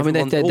involved. I mean,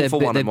 they've been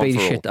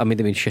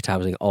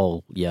shithousing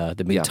all year.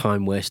 They've been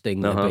time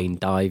wasting. They've been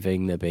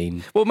diving. They've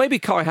been. Well, maybe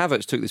Kai Havertz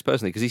took this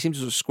personally because he seems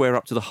to sort of square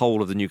up to the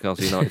whole of the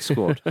Newcastle United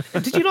squad.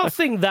 Did you not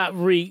think that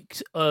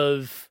reeked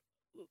of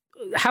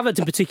Havertz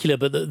in particular,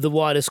 but the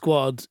wider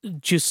squad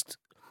just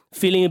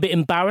feeling a bit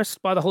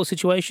embarrassed by the whole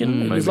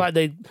situation? It was like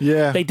they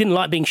didn't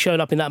like being shown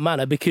up in that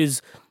manner,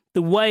 because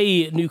the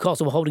way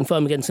Newcastle were holding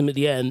firm against them at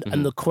the end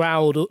and the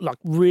crowd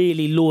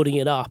really lauding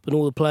it up, and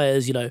all the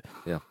players,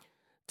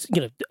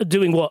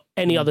 doing what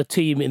any other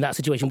team in that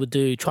situation would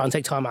do, try and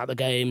take time out of the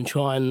game,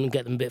 try and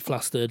get them a bit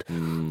flustered.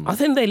 I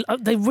think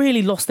they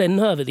really lost their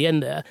nerve at the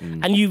end there.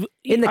 And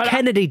in the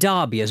Kennedy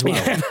derby as well.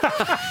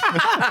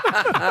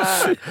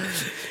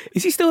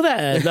 Is he still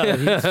there? No,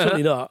 he's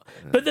certainly not.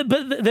 But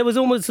there was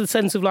almost a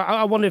sense of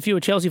I wonder if you're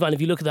a Chelsea fan,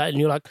 if you look at that and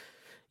you're like,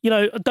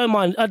 I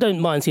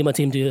don't mind seeing my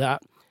team do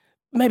that.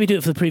 Maybe do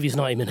it for the previous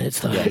 90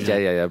 minutes, though.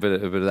 Yeah, a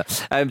bit of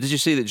that. Did you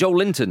see that Joel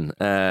Linton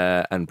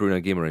and Bruno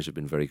Guimaraes have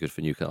been very good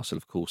for Newcastle,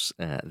 of course,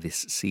 this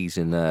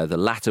season? The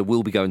latter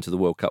will be going to the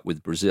World Cup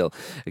with Brazil.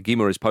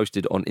 Guimaraes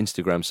posted on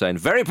Instagram saying,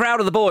 "Very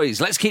proud of the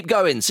boys. Let's keep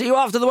going. See you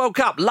after the World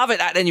Cup. Love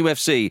it at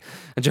NUFC."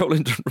 And Joel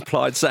Linton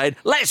replied saying,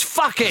 "Let's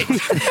fuck it,"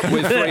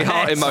 with 3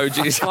 heart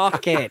emojis.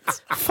 Fuck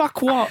it.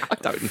 Fuck what? I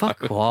don't know.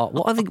 Fuck what?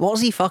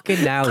 What's he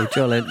fucking now,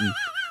 Joel Linton?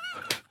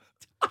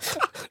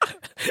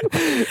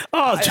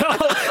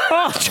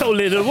 Joel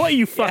Linton, what are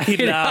you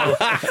fucking now?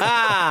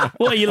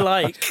 What are you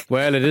like?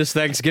 Well, it is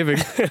Thanksgiving.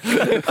 Is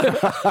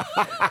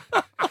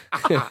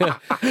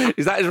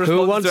that his response?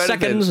 Who wants to anything?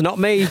 seconds? Not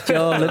me,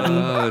 Joel Linton.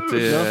 Oh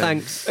dear. No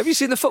thanks. Have you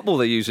seen the football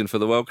they're using for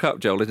the World Cup,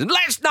 Joel Linton? No.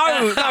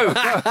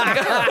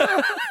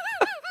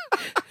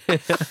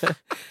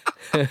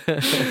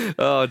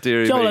 Oh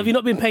dear. Joel, have you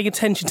not been paying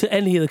attention to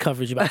any of the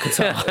coverage about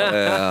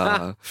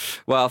Qatar?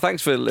 Well,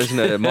 thanks for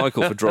listening,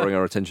 Michael, for drawing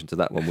our attention to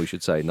that one, we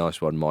should say. Nice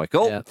one,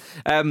 Michael.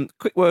 Yeah.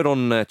 Quick word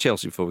on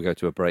Chelsea before we go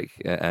to a break,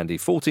 Andy.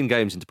 14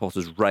 games into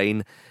Potter's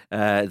reign.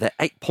 They're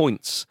 8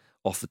 points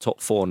off the top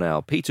 4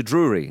 now. Peter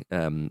Drury,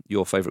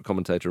 your favourite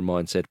commentator of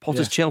mine, said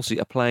Potter's Chelsea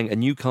are playing a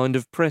new kind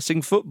of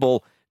pressing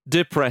football.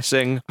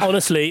 Depressing.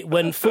 Honestly,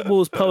 when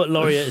football's poet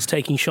laureate is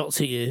taking shots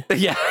at you,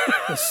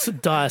 it's a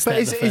dire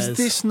state of affairs. Is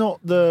this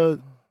not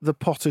the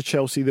Potter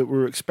Chelsea that we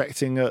were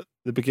expecting at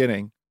the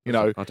beginning? I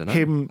don't know.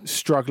 Him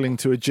struggling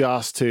to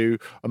adjust to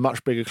a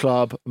much bigger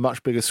club, a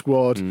much bigger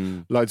squad,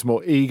 loads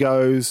more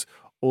egos,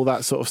 all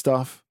that sort of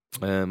stuff.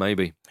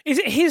 Maybe. Is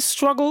it his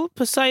struggle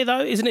per se,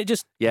 though? Isn't it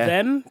just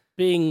them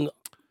being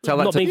Tell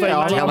that not to, being very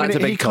tell manly. that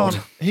to Big Todd.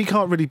 He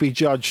can't really be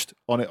judged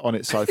on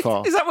it so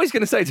far. Is that what he's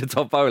going to say to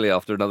Todd Bowley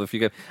after another few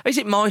games? Is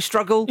it my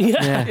struggle?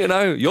 Yeah. You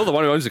know, you're the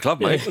one who owns the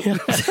club, mate.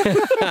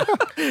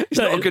 It's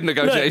not a good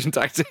negotiation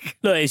tactic.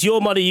 No, it's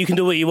your money. You can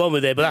do what you want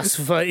with it, but that's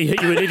you're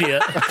an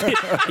idiot.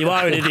 You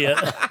are an idiot.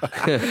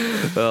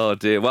 Oh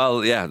dear.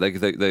 Well, yeah,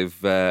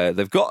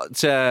 they've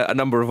got a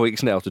number of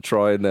weeks now to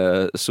try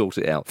and sort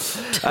it out.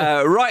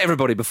 Right,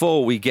 everybody.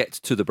 Before we get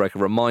to the break, a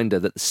reminder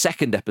that the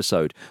second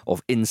episode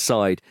of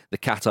Inside the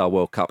Qatar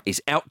World Cup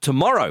is out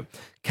tomorrow.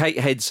 Kate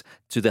heads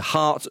to the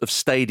heart of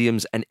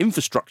stadiums and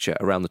infrastructure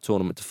around the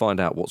tournament to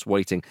find out what's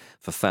waiting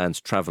for fans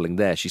travelling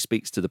there. She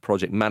speaks to the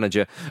project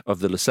manager of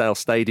the Lusail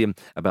Stadium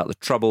about the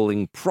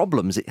troubling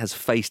problems it has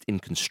faced in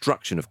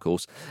construction, of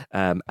course,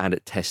 and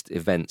at test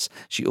events.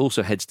 She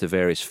also heads to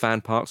various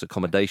fan parks,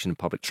 accommodation and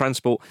public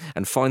transport,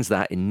 and finds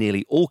that in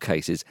nearly all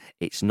cases,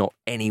 it's not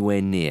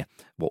anywhere near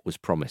what was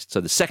promised.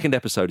 So the second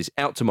episode is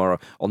out tomorrow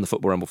on the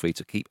Football Ramble feed,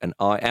 so keep an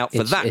eye out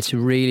for that. It's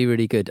really,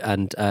 really good.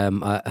 And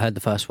I heard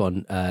the first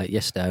one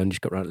yesterday and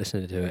just got around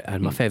listening to it.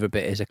 And my favourite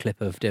bit is a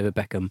clip of David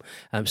Beckham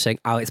saying,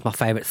 "Oh, it's my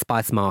favourite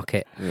spice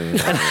market."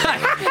 He's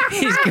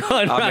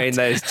gone. I mean,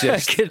 there's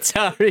just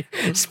Qatari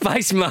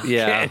spice market.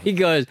 Yeah. He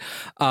goes,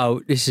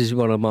 "Oh, this is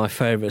one of my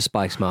favourite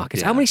spice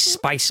markets." Yeah. How many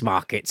spice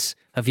markets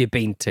have you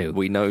been to?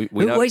 We know.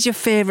 Where's your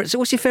favourite? So,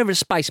 what's your favourite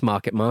spice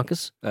market,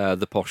 Marcus?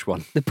 The posh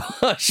one. The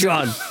posh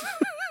one.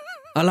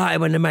 I like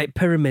it when they make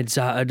pyramids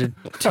out of the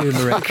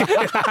turmeric.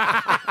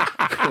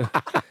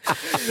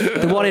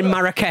 The one in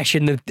Marrakesh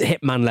in the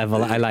Hitman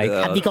level, I like.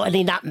 Have you got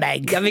any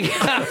nutmeg?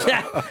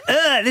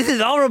 This is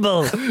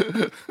horrible.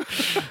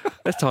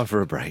 It's time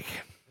for a break.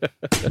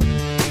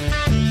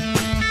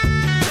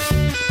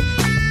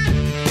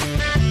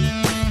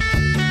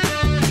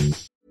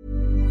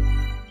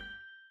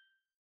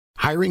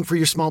 Hiring for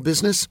your small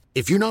business?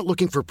 If you're not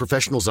looking for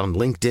professionals on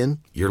LinkedIn,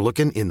 you're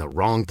looking in the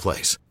wrong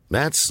place.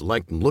 That's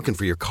like looking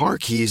for your car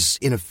keys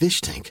in a fish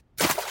tank.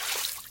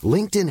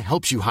 LinkedIn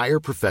helps you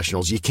hire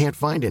professionals you can't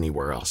find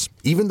anywhere else,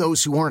 even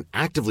those who aren't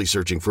actively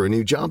searching for a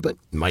new job but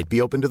might be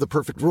open to the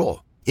perfect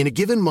role. In a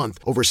given month,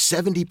 over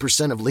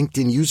 70% of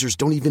LinkedIn users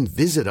don't even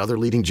visit other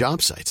leading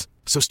job sites.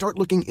 So start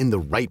looking in the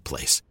right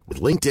place. With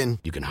LinkedIn,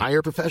 you can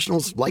hire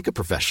professionals like a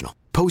professional.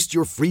 Post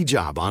your free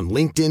job on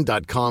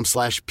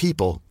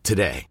linkedin.com/people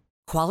today.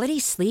 Quality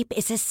sleep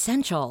is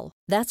essential.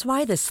 That's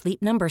why the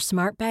Sleep Number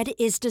Smart Bed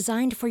is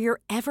designed for your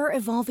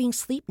ever-evolving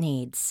sleep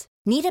needs.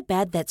 Need a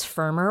bed that's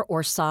firmer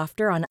or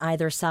softer on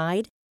either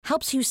side?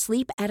 Helps you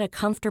sleep at a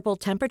comfortable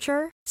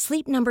temperature?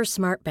 Sleep Number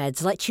Smart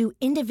Beds let you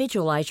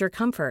individualize your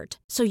comfort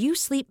so you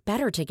sleep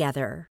better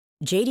together.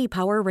 J.D.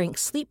 Power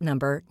ranks Sleep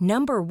Number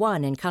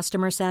 #1 in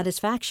customer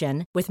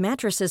satisfaction with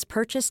mattresses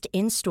purchased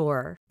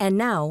in-store. And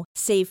now,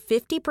 save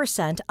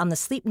 50% on the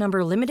Sleep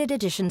Number Limited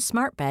Edition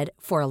Smart Bed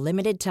for a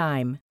limited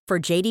time. For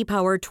J.D.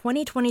 Power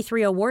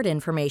 2023 award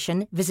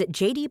information, visit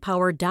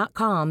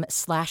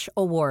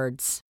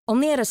jdpower.com/awards.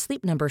 Only at a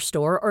Sleep Number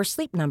store or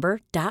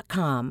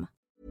sleepnumber.com.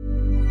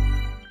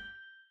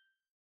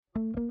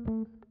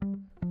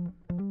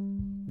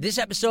 This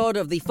episode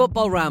of the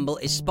Football Ramble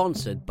is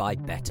sponsored by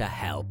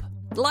BetterHelp.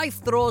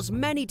 Life throws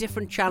many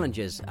different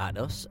challenges at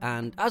us,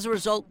 and as a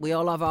result, we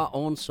all have our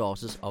own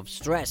sources of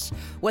stress.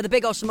 Whether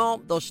big or small,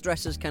 those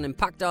stresses can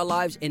impact our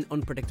lives in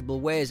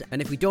unpredictable ways,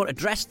 and if we don't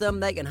address them,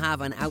 they can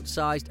have an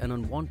outsized and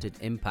unwanted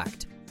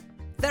impact.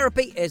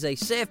 Therapy is a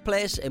safe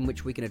place in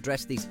which we can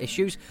address these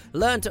issues,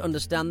 learn to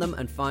understand them,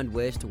 and find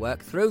ways to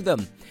work through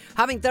them.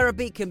 Having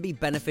therapy can be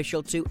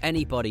beneficial to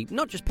anybody,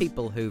 not just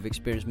people who've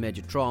experienced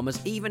major traumas,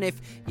 even if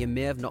you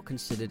may have not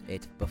considered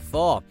it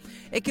before.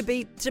 It could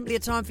be simply a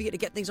time for you to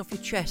get things off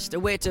your chest, a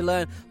way to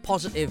learn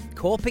positive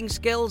coping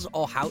skills,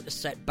 or how to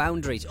set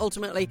boundaries.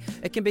 Ultimately,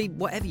 it can be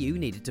whatever you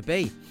need it to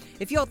be.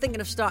 If you're thinking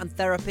of starting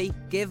therapy,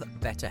 give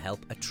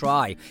BetterHelp a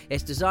try.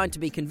 It's designed to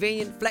be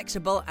convenient,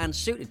 flexible, and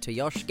suited to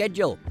your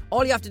schedule.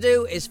 All you have to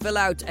do is fill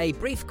out a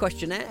brief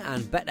questionnaire,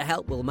 and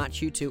BetterHelp will match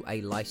you to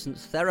a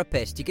licensed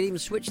therapist. You can even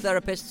switch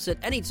therapists at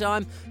any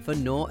time for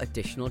no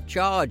additional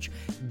charge.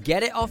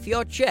 Get it off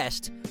your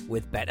chest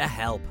with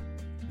BetterHelp.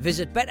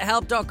 Visit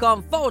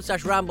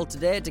betterhelp.com/ramble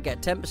today to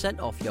get 10%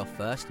 off your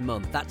first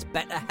month. That's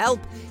BetterHelp,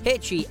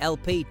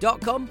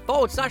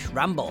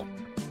 HELP.com/ramble.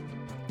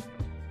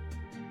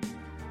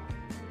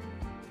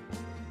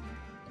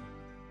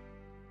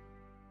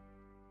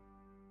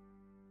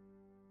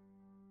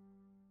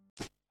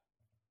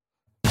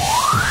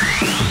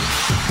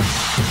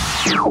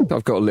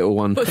 I've got a little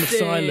one.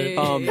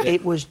 Silent.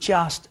 It was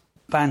just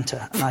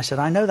banter. And I said,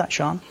 I know that,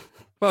 Sean.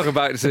 Welcome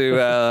back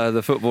to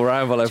the Football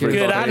Ramble, everybody.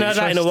 Good, I hadn't heard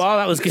that in a while.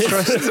 That was good.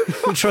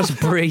 Trust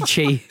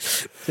Breachy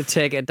to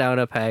take it down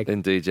a peg.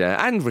 Indeed,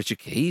 yeah. And Richard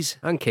Keys.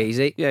 And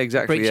Keysy. Yeah,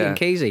 exactly. Breachy and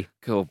Keysy.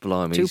 God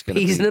blimey. Two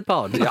peas in a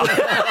pod.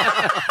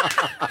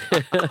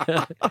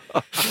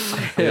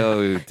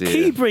 Oh, dear.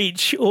 Key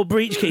breach or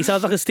breach key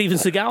sounds like a Steven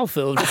Seagal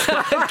film.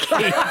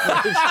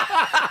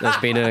 There's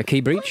been a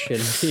key breach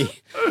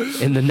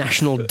in the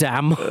National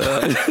Dam.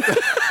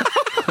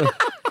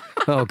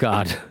 Oh,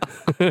 God.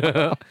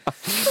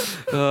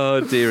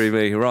 Oh, dearie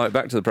me. Right,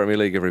 back to the Premier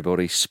League,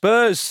 everybody.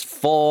 Spurs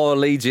 4,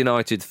 Leeds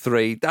United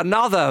 3.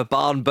 Another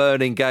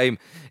barn-burning game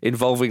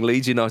involving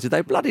Leeds United.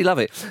 They bloody love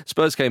it.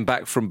 Spurs came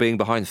back from being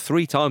behind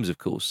 3 times, of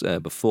course,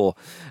 before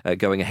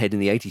going ahead in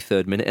the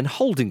 83rd minute and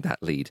holding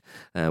that lead,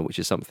 which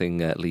is something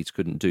Leeds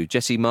couldn't do.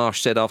 Jesse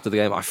Marsch said after the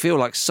game, "I feel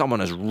like someone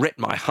has ripped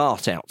my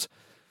heart out."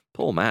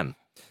 Poor man.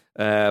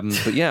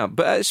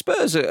 But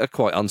Spurs are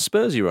quite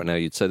unspursy right now,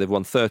 you'd say. They've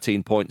won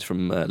 13 points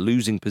from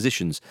losing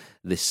positions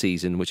this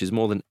season, which is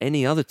more than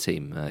any other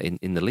team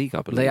in the league,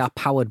 I believe. They are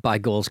powered by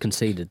goals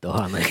conceded, though,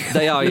 aren't they?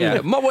 They are, yeah.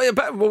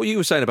 What you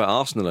were saying about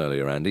Arsenal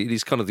earlier, Andy, it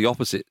is kind of the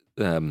opposite,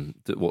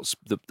 what's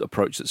the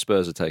approach that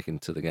Spurs are taking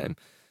to the game.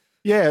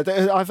 Yeah,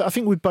 I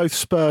think with both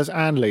Spurs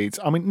and Leeds,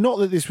 I mean, not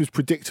that this was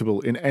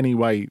predictable in any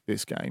way,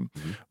 this game,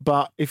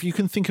 but if you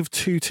can think of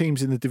 2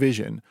 teams in the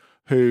division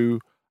who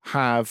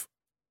have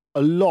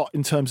a lot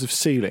in terms of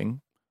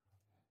ceiling,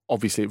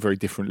 obviously at very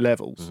different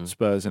levels,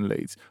 Spurs and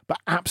Leeds, but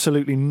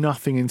absolutely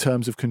nothing in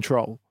terms of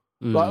control.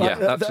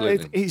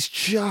 Absolutely. It's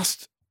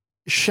just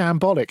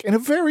shambolic in a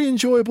very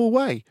enjoyable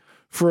way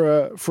for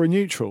a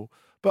neutral.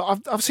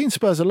 But I've seen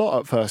Spurs a lot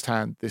at first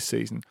hand this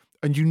season,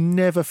 and you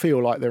never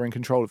feel like they're in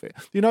control of it.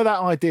 You know that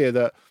idea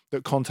that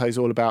Conte's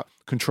all about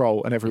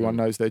control and everyone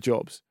knows their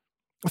jobs?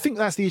 I think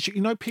that's the issue.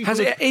 You know, people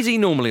is he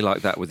normally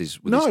like that with his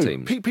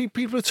team?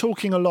 People are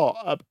talking a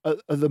lot at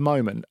the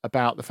moment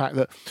about the fact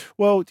that,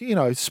 well, you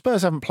know,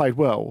 Spurs haven't played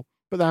well,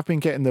 but they've been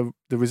getting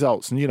the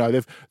results, and you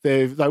know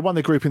they won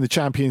their group in the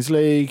Champions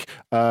League.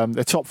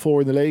 They're top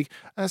 4 in the league.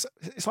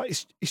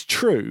 It's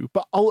true,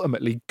 but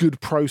ultimately,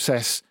 good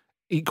process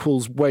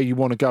equals where you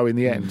want to go in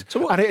the end.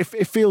 And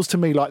it feels to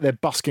me like they're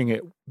busking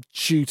it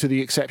due to the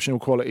exceptional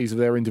qualities of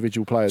their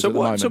individual players at the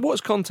moment. So what's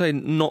Conte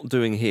not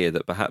doing here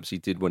that perhaps he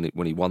did when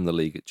he won the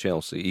league at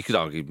Chelsea? You could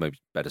argue maybe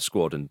better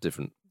squad and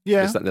different...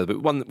 Yeah. This, that, and the other,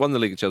 but won the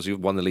league at Chelsea,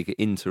 won the league at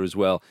Inter as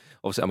well.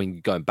 Obviously, I mean,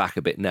 going back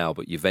a bit now,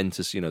 but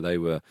Juventus, you know, they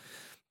were...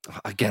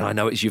 Again, I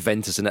know it's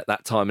Juventus and at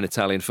that time in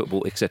Italian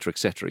football, etc.,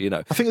 etc. You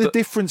know, I think the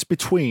difference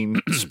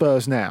between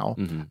Spurs now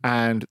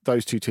and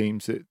those 2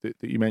 teams that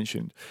you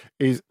mentioned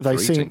is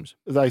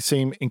they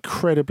seem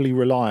incredibly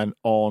reliant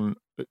on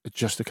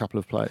just a couple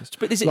of players.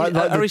 But is it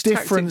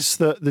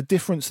the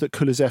difference that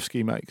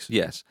Kulusevski makes?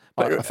 Yes,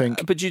 but I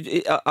think. But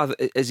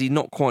has he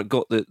not quite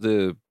got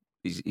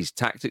his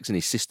tactics and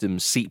his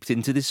systems seeped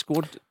into this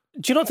squad?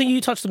 Do you not think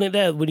you touched on it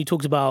there when you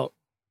talked about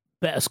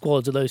better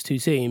squads of those 2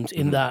 teams?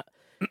 In that.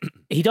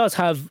 He does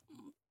have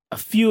a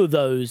few of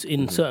those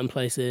in certain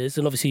places,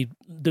 and obviously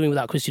doing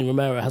without Christian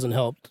Romero hasn't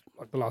helped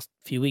like the last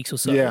few weeks or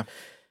so. Yeah.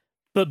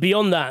 But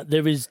beyond that,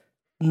 there is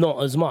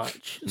not as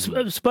much.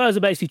 Spurs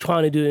are basically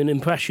trying to do an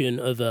impression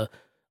of a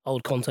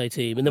old Conte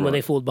team, and then when they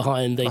fall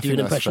behind, they do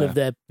an impression of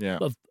their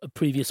of a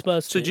previous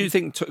Spurs team. So do you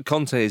think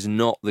Conte is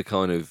not the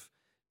kind of...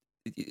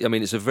 I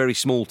mean, it's a very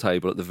small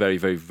table at the very,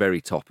 very, very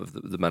top of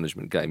the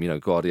management game. You know,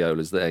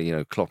 Guardiola's there, you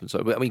know, Klopp and so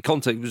on. But I mean,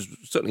 Conte was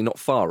certainly not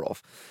far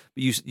off.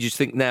 But you just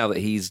think now that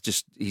he's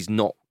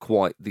not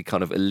quite the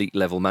kind of elite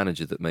level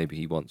manager that maybe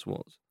he once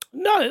was.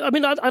 No, I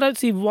mean, I don't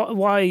see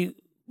why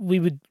we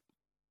would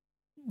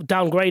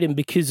downgrade him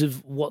because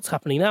of what's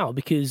happening now.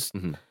 Because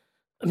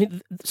I mean,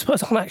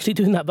 Spurs aren't actually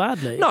doing that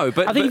badly. No,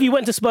 but I think if you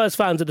went to Spurs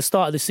fans at the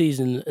start of the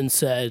season and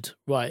said,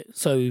 right,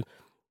 so.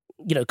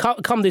 You know,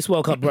 come this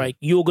World Cup break,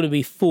 you're going to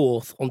be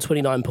 4th on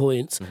 29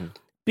 points.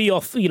 Be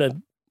off, you know,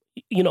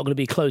 you're not going to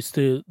be close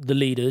to the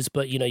leaders,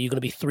 but, you know, you're going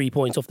to be 3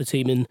 points off the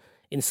team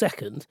in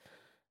second.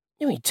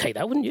 You know, you'd take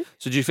that, wouldn't you?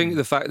 So do you think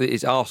the fact that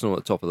it's Arsenal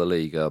at the top of the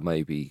league are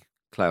maybe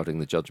clouding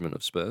the judgment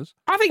of Spurs?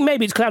 I think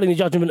maybe it's clouding the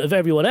judgment of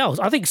everyone else.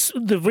 I think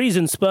the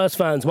reason Spurs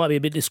fans might be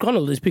a bit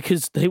disgruntled is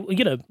because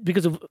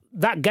because of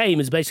that game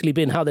has basically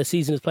been how their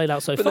season has played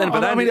out so far.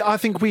 I mean, I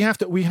think we have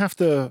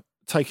to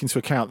take into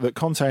account that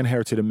Conte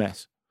inherited a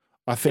mess.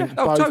 I think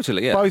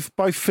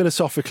both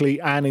philosophically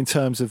and in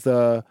terms of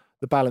the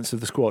balance of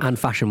the squad. And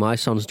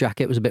fashion-wise, Son's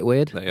jacket was a bit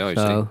weird.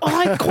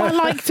 I quite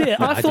liked it.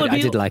 I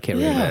did like it,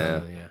 really.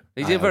 Yeah.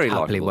 He's a very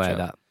likable wear chap.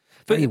 that.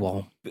 Very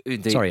warm.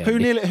 Indeed. Sorry,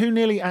 who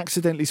nearly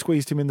accidentally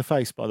squeezed him in the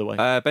face, by the way?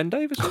 Ben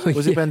Davies.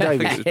 Was it Ben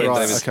Davies?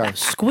 Right, okay.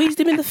 Squeezed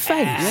him in the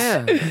face?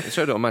 Yeah. He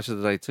showed it on Match of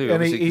the Day too.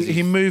 And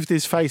he moved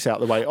his face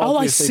out of the way, I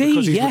obviously, see,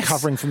 because he's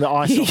recovering from the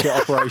eye socket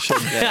operation.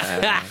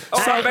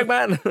 Sorry, big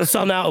man.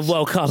 Son out of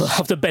World Cup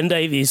after Ben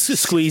Davies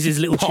squeezes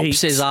little Pops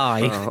cheeks. his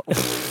eye.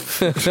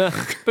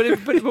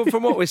 But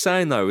from what we're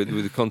saying, though,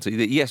 with Conte,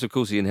 yes, of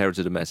course, he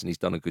inherited a mess and he's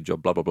done a good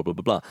job, blah, blah, blah, blah,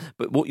 blah, blah.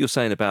 But what you're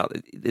saying about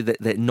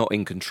they're not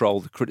in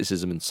control, the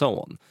criticism and so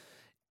on,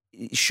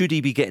 should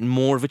he be getting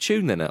more of a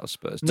tune then out of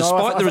Spurs,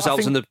 despite the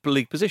results in the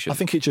league position? I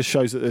think it just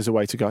shows that there's a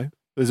way to go.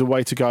 There's a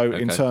way to go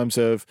in terms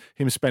of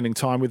him spending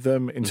time with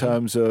them, in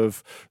terms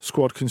of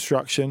squad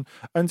construction.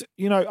 And,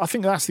 you know, I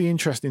think that's the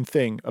interesting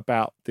thing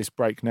about this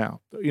break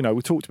now. You know,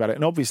 we talked about it,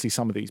 and obviously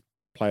some of these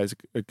players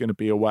are going to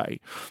be away.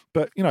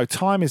 But, you know,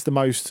 time is the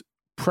most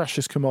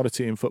precious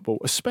commodity in football,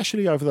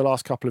 especially over the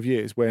last couple of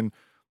years when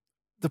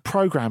the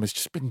programme has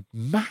just been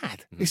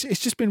mad. It's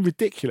just been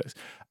ridiculous.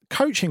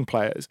 Coaching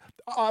players,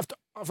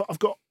 I've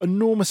got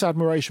enormous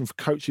admiration for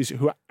coaches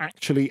who are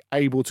actually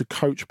able to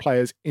coach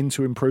players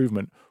into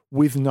improvement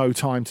with no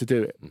time to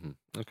do it.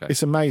 Okay,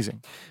 it's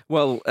amazing.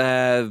 Well,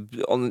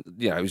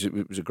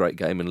 it was a great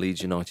game, and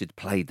Leeds United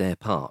played their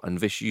part. And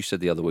Vish, you said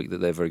the other week that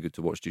they're very good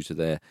to watch due to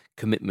their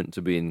commitment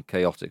to being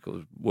chaotic,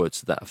 or words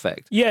to that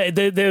effect. Yeah,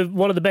 they're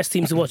one of the best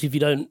teams to watch if you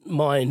don't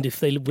mind if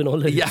they win or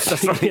lose. Yeah,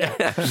 that's right.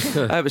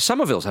 Yeah. But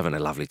Somerville's having a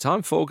lovely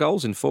time. 4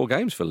 goals in 4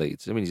 games for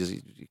Leeds. I mean,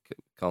 he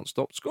can't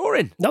stop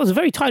scoring. That was a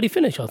very tidy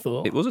finish, I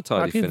thought. It was a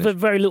tidy finish.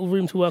 Very little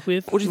room to work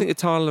with. What do you think of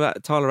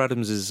Tyler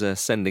Adams'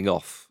 sending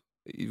off?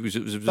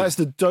 That's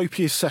the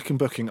dopiest second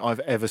booking I've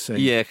ever seen.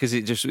 Yeah, because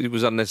it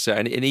was unnecessary,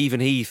 and even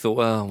he thought,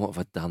 "Oh, what have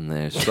I done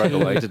there?" Straight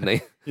away, didn't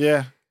he?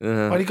 Yeah,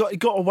 well, he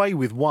got away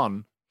with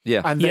one.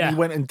 Yeah, and then he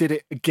went and did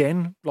it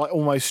again, like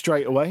almost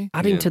straight away.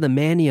 Adding to the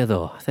mania,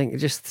 though, I think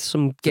just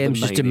some games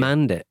just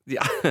demand it.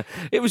 Yeah,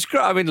 it was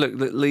great. I mean, look,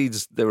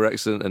 Leeds, they were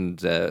excellent,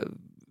 and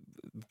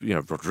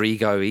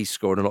Rodrigo, he's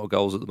scoring a lot of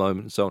goals at the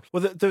moment, and so on.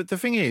 Well, the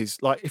thing is,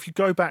 like, if you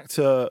go back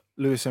to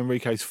Luis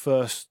Enrique's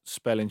first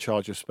spell in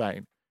charge of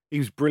Spain, he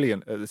was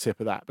brilliant at the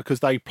tip of that because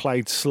they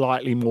played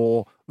slightly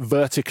more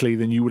vertically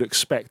than you would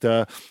expect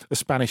a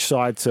Spanish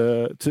side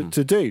to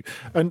do.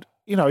 And,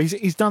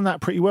 he's done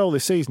that pretty well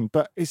this season,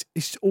 but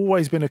it's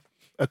always been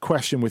a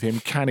question with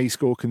him. Can he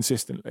score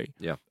consistently?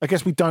 Yeah. I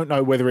guess we don't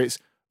know whether it's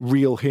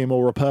real him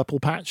or a purple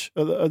patch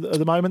at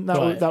the moment.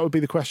 That would be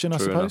the question, True I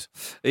suppose.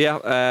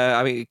 Enough. Yeah,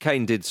 I mean,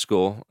 Kane did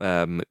score.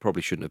 It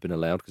probably shouldn't have been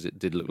allowed because it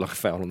did look like a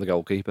foul on the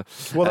goalkeeper.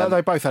 Well,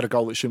 they both had a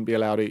goal that shouldn't be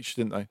allowed each,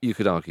 didn't they? You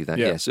could argue that,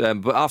 yes.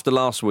 But after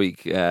last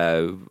week,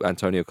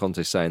 Antonio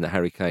Conte saying that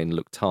Harry Kane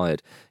looked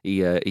tired,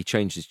 he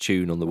changed his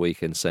tune on the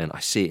weekend saying, "I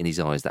see it in his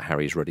eyes that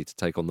Harry is ready to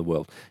take on the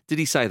world." Did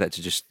he say that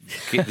to just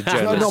keep the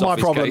journalists not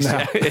off my his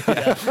problem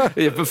case? now.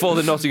 Yeah, before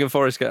the Nottingham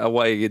Forest get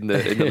away in the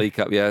League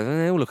Cup,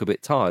 they all look a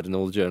bit tired, and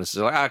all the journalists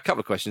are like, a couple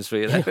of questions for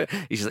you.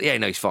 He's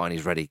like, he's fine,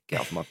 he's ready. Get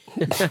off my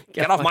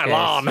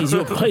lawn.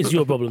 It's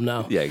your problem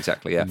now. Yeah,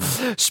 exactly. Yeah.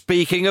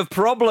 Speaking of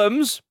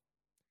problems,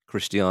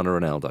 Cristiano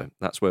Ronaldo.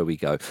 That's where we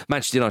go.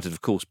 Manchester United,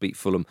 of course, beat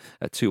Fulham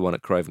 2-1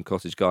 at Craven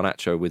Cottage.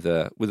 Garnacho with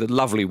a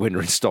lovely winner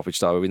in stoppage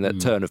time. I mean,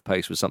 that turn of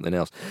pace was something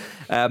else.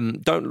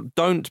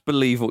 Don't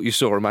believe what you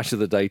saw in Match of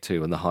the Day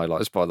 2 and the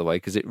highlights, by the way,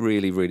 because it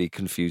really, really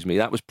confused me.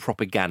 That was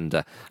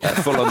propaganda.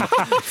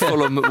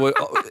 Fulham were,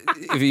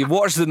 if you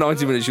watch the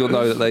 90 minutes, you'll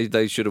know that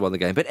they should have won the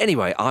game. But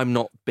anyway, I'm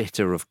not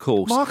bitter, of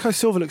course. Marco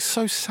Silva looks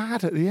so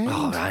sad at the end.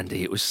 Oh,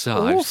 Andy, it was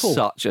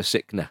such a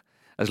sickener.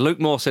 As Luke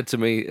Moore said to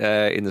me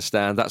in the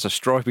stand, that's a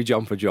stripy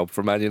jumper job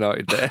from Man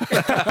United there.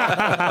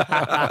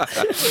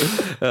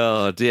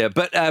 Oh dear!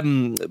 But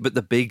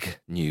the big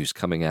news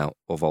coming out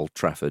of Old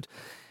Trafford.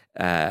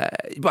 Well,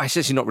 it's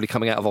actually not really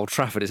coming out of Old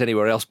Trafford. It's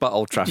anywhere else but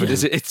Old Trafford.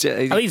 Is it?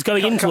 I think it's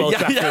going into Old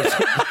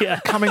Trafford. Yeah.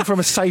 Coming from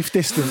a safe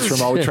distance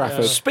from Old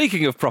Trafford.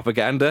 Speaking of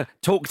propaganda,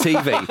 Talk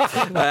TV.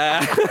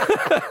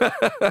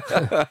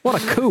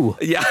 What a coup!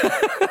 Yeah.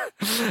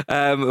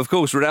 Of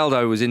course,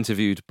 Ronaldo was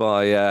interviewed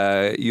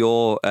by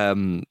your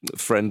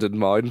friend and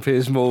mine,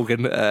 Piers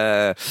Morgan.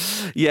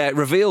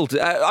 Revealed.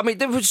 I mean,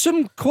 there were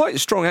some quite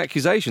strong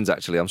accusations.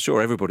 Actually, I'm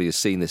sure everybody has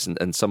seen this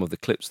and some of the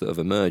clips that have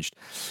emerged.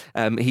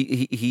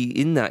 He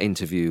in that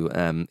interview,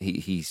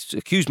 he's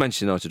accused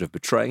Manchester United of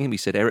betraying him. He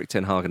said Erik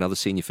ten Hag and other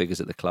senior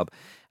figures at the club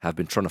have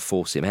been trying to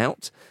force him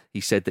out. He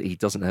said that he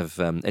doesn't have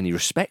any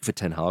respect for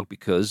Ten Hag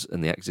because,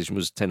 and the accusation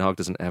was Ten Hag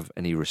doesn't have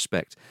any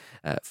respect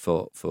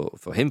for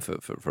him, for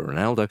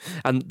Ronaldo.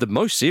 And the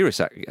most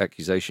serious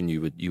accusation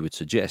you would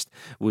suggest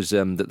was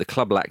that the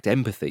club lacked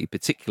empathy,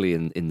 particularly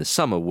in the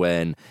summer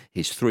when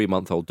his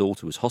 3-month-old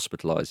daughter was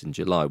hospitalised in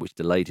July, which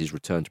delayed his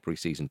return to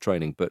pre-season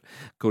training. But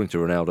according to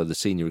Ronaldo, the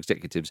senior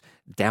executives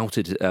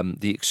doubted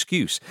the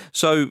excuse.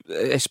 So,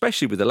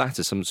 especially with the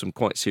latter, some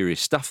quite serious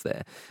stuff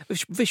there.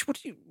 Vish, what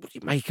do you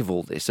make of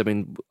all this? I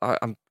mean,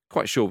 I'm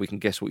quite sure we can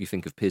guess what you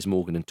think of Piers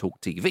Morgan and Talk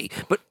TV.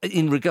 But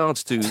in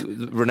regards to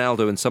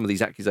Ronaldo and some of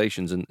these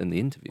accusations and the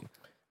interview,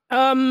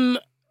 the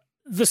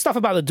stuff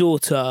about the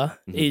daughter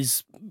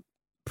is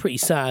pretty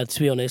sad, to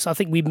be honest. I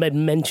think we made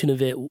mention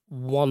of it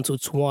once or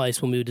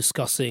twice when we were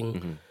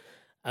discussing,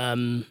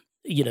 the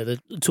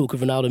talk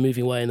of Ronaldo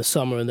moving away in the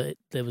summer, and that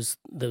there was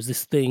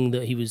this thing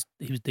that he was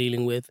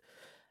dealing with.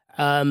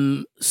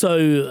 That's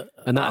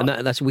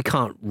we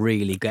can't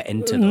really get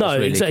into those,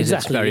 really, exactly.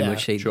 It's very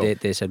much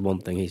they said one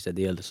thing, he said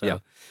the other. So yeah.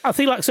 I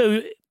think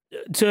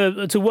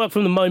to work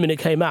from the moment it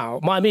came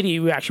out, my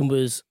immediate reaction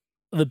was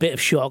a bit of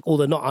shock,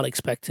 although not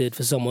unexpected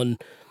for someone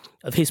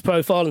of his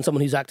profile and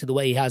someone who's acted the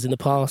way he has in the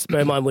past. Bear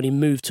in mind when he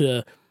moved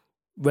to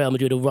Real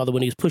Madrid, or rather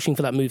when he was pushing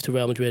for that move to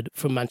Real Madrid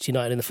from Manchester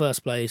United in the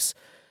first place,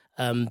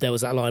 there was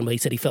that line where he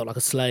said he felt like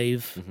a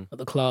slave at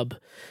the club.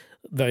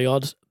 Very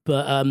odd,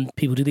 but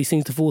people do these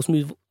things to force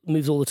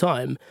moves all the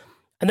time.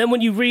 And then when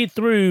you read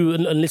through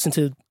and listen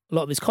to a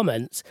lot of his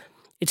comments,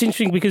 it's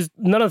interesting because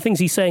none of the things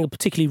he's saying are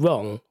particularly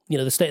wrong. You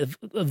know, the state of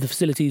the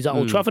facilities at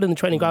Old Trafford and the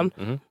training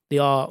ground, they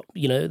are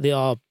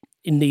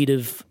in need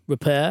of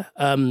repair.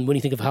 When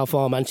you think of how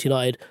far Manchester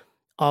United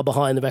are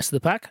behind the rest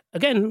of the pack,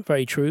 again,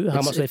 very true.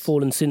 How much they've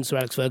fallen since Sir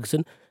Alex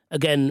Ferguson,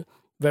 again,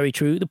 very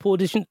true. The poor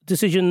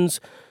decisions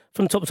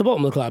from top to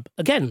bottom of the club,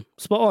 again,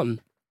 spot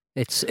on.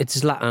 It's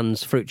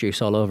Zlatan's fruit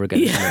juice all over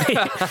again, isn't it?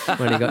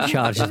 When he got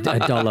charged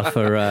 $1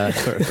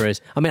 for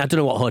his. I mean, I don't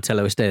know what hotel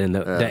he was staying in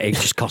that it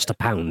just cost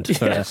 £1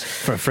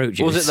 for a fruit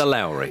juice. Was it the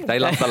Lowry? They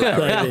love the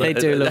Lowry. They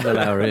do love the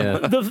Lowry.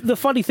 Yeah. The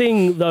funny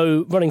thing,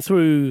 though, running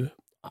through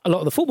a lot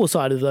of the football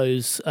side of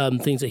those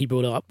things that he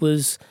brought up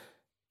was,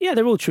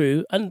 they're all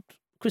true, and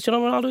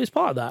Cristiano Ronaldo is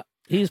part of that.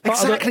 He's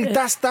part exactly. Of the,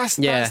 that's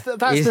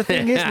the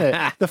thing, isn't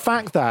it? The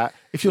fact that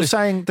if you're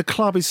saying the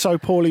club is so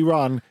poorly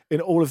run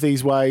in all of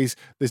these ways,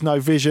 there's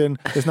no vision,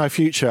 there's no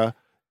future.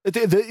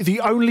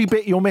 The only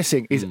bit you're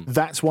missing is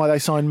that's why they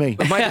signed me.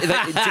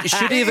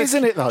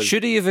 Isn't it though?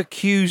 Should he have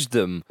accused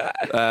them?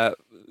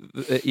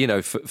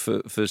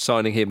 For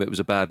signing him, it was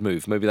a bad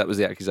move. Maybe that was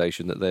the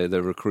accusation, that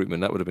their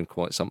recruitment, that would have been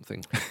quite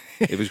something.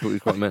 It was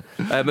quite mad.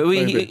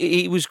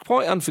 He was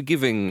quite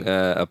unforgiving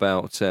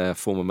about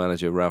former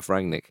manager Ralf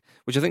Rangnick,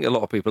 which I think a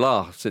lot of people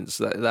are since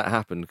that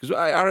happened. Because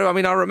I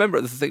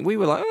remember the thing, we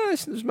were like,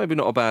 this is maybe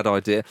not a bad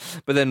idea.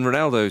 But then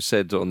Ronaldo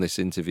said on this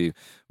interview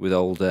with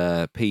old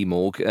P.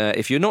 Morg,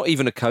 if you're not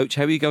even a coach,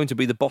 how are you going to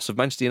be the boss of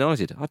Manchester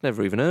United? I'd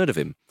never even heard of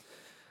him.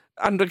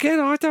 And again,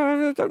 I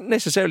don't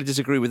necessarily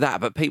disagree with that.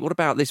 But Pete, what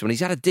about this one?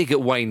 He's had a dig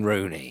at Wayne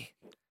Rooney.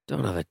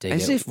 Don't have a dig.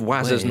 As if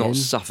Waz has not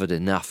suffered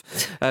enough.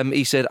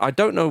 He said, I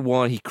don't know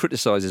why he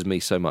criticises me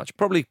so much.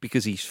 Probably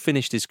because he's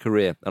finished his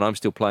career and I'm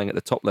still playing at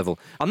the top level.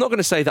 I'm not going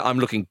to say that I'm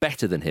looking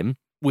better than him,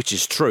 which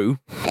is true.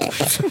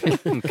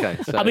 Okay.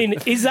 So. I mean,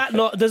 does that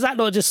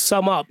not just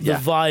sum up the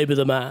vibe of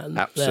the man?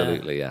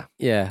 Absolutely, there?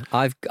 yeah.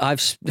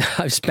 I've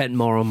spent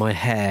more on my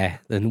hair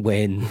than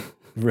Wayne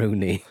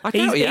Rooney. I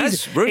doubt he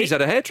has. Rooney's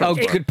had a hair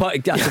transplant. Oh, good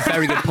point. That's a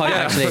very good point,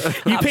 actually.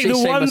 You picked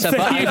the one thing.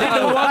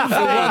 The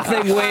one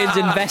thing Wayne's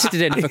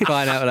invested in, for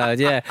crying out loud.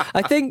 Yeah,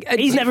 I think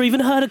he's never even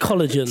heard of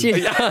collagen.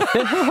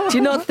 Do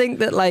you not think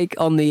that, like,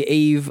 on the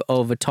eve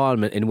of a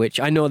tournament in which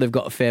I know they've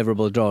got a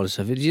favourable draw and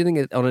stuff, do you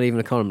think on an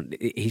even tournament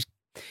he's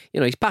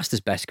past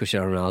his best,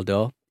 Cristiano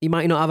Ronaldo? He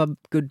might not have a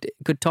good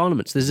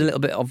tournaments. There's a little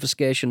bit of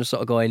obfuscation of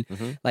sort of going,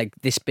 like,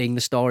 this being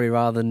the story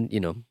rather than,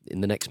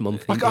 in the next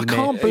month. I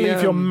can't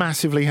believe you're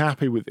massively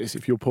happy with this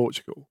if you're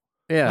Portugal.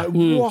 Yeah.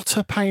 What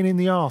a pain in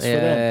the arse for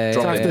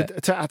them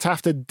to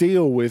have to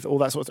deal with all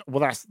that sort of stuff.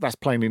 Well, that's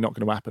plainly not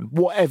going to happen.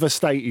 Whatever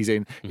state he's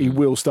in, he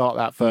will start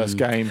that first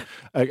game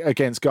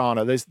against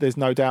Ghana. There's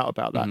no doubt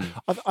about that.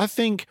 I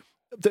think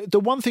the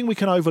one thing we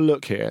can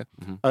overlook here,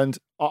 and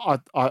I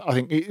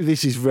think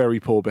this is very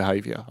poor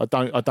behaviour. I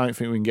don't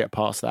think we can get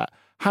past that.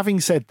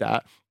 Having said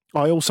that,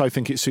 I also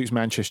think it suits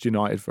Manchester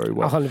United very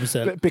well.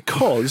 100%.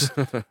 Because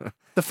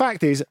the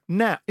fact is,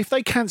 now, if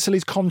they cancel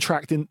his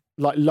contract in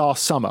like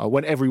last summer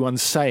when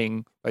everyone's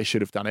saying they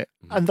should have done it,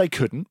 and they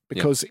couldn't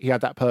because he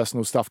had that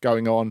personal stuff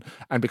going on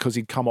and because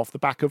he'd come off the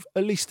back of,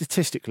 at least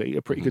statistically,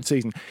 a pretty good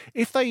season.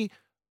 If they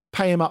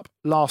pay him up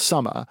last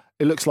summer,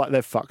 it looks like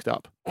they've fucked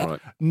up. Right.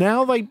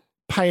 Now they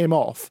pay him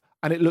off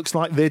and it looks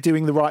like they're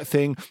doing the right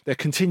thing. They're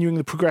continuing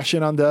the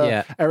progression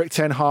under Erik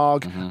ten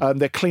Hag.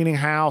 They're cleaning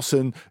house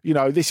and,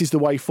 this is the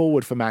way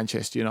forward for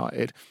Manchester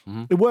United.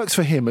 It works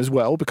for him as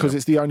well because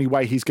it's the only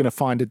way he's going to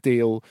find a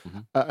deal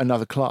at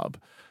another club.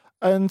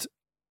 And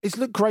it's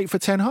looked great for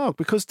Ten Hag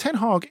because Ten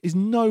Hag is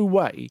no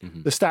way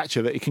the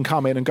stature that he can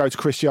come in and go to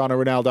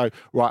Cristiano Ronaldo,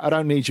 right, I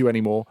don't need you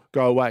anymore,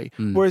 go away.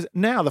 Whereas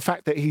now the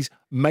fact that he's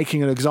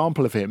making an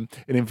example of him,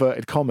 in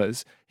inverted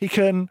commas, he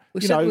can,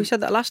 we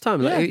said that last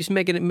time. Like, he's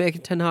making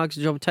Ten Hag's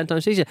job 10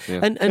 times easier.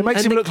 Yeah. And it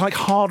makes him look like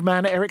hard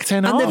man Erik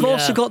ten Hag. And they've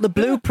also got the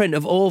blueprint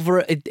of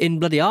over in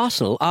bloody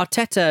Arsenal.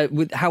 Arteta,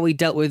 with how he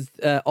dealt with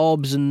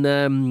Orbs and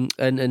what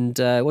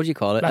do you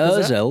call it?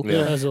 Ozil.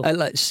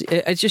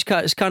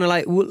 It's kind of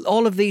like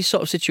all of these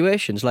sort of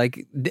situations.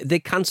 Like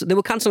they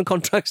were cancelling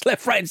contracts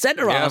left, right, and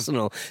centre.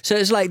 Arsenal. So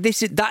it's like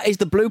that is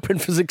the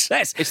blueprint for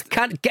success.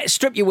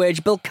 Strip your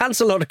wage bill,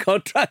 cancel a lot of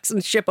contracts,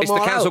 and ship them all out.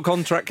 It's the cancel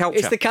contract culture.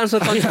 It's the cancel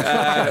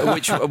contract.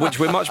 Which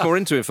we're much more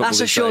into in football. That's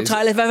a short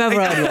title if I've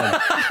ever had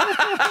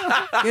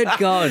one. Good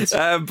God.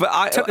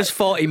 It took us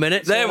 40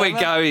 minutes. There we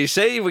go. You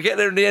see, we're getting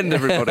there in the end,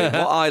 everybody.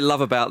 What I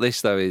love about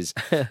this, though, is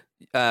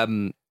as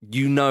well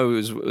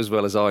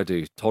as I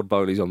do, Todd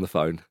Bowley's on the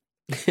phone.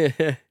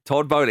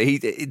 Todd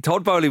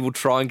Bowley will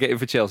try and get him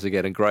for Chelsea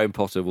again, and Graham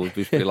Potter will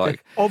just be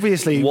like,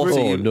 obviously,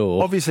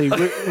 obviously,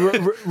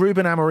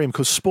 Ruben Amorim,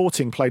 because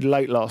Sporting played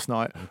late last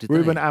night.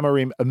 Ruben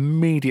Amorim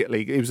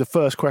immediately, it was the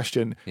first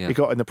question he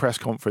got in the press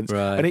conference,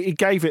 and he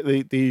gave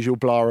it the usual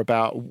blah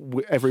about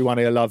everyone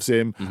here loves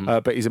him,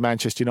 but he's a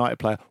Manchester United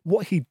player.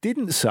 What he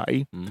didn't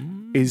say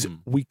is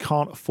we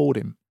can't afford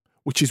him,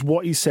 which is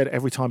what he said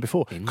every time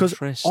before. Because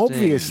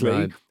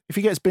obviously, if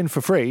he gets binned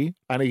for free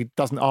and he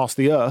doesn't ask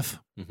the earth,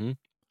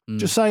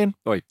 just saying.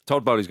 Wait,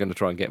 Todd Bowley's going to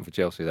try and get him for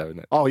Chelsea, though, isn't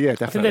it? Oh, yeah,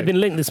 definitely. I think they've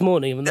been linked this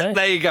morning, haven't they?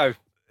 There you go.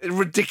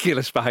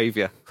 Ridiculous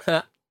behaviour.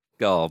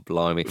 God,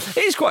 blimey. It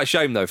is quite a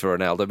shame, though, for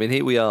Ronaldo. I mean,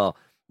 here we are,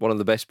 one of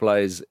the best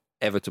players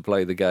ever to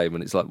play the game,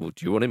 and it's like, well,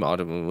 do you want him?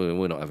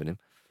 We're not having him.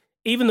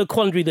 Even the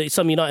quandary that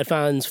some United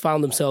fans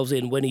found themselves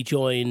in when he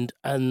joined,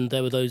 and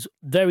there were those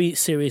very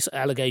serious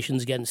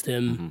allegations against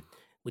him,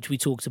 which we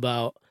talked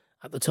about.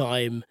 at the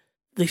time.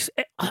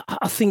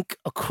 I think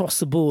across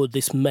the board,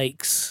 this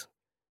makes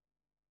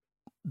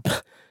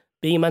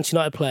being a Manchester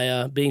United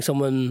player, being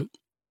someone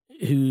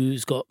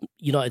who's got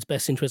United's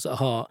best interests at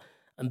heart,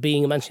 and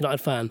being a Manchester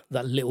United fan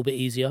that little bit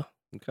easier.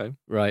 Okay.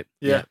 Right.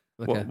 Yeah.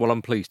 Okay. Well,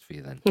 I'm pleased for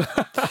you then.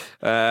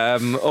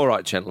 All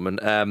right, gentlemen.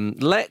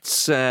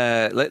 Let's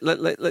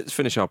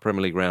finish our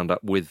Premier League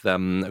roundup with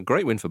a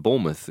great win for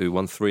Bournemouth, who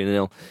won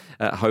 3-0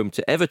 at home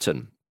to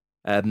Everton.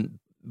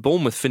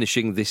 Bournemouth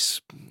finishing this,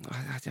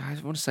 I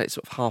want to say it's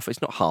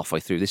it's not halfway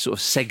through, this sort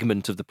of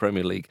segment of the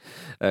Premier League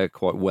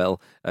quite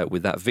well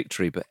with that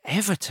victory. But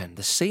Everton,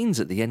 the scenes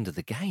at the end of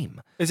the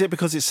game. Is it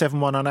because it's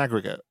 7-1 on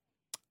aggregate?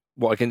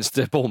 What, against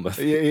Bournemouth?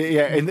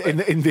 Yeah,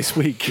 in this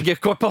week. Yeah,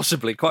 quite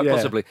possibly.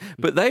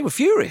 But they were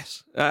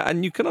furious,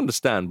 and you can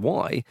understand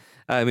why.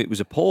 It was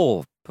a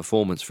poor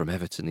performance from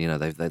Everton. You know,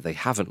 they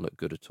haven't looked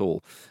good at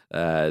all.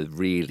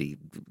 Really,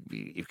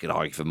 you could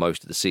argue for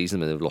most of the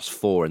season. They've lost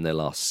 4 in their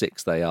last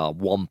 6. They are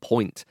 1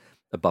 point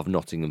above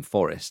Nottingham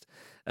Forest.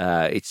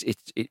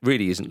 It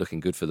really isn't looking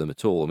good for them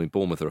at all. I mean,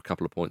 Bournemouth are a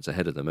couple of points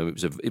ahead of them. I mean,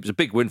 it was a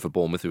big win for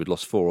Bournemouth, who had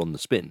lost 4 on the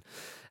spin.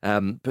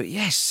 But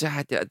yes,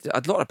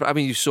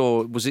 you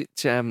saw, was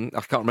it? I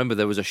can't remember.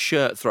 There was a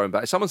shirt thrown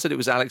back. Someone said it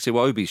was Alex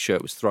Iwobi's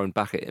shirt was thrown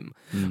back at him.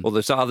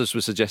 Although others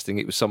were suggesting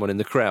it was someone in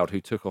the crowd who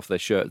took off their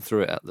shirt and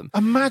threw it at them.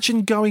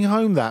 Imagine going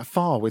home that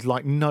far with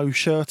no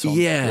shirt on.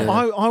 Yeah.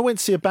 I went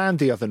to see a band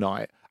the other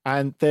night,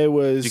 and there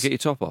was. Did you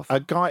get your top off?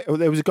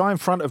 There was a guy in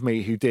front of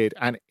me who did,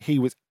 and he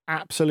was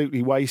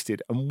absolutely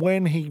wasted. And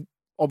when he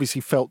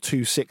obviously felt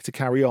too sick to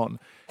carry on,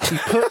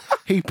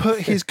 he put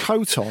his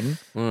coat on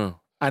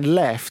and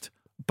left.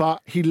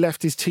 But he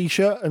left his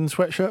T-shirt and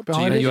sweatshirt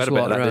behind him. You had a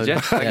bit of that,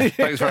 did you?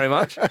 Thanks very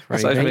much.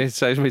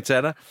 Saves me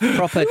tenner.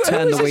 Proper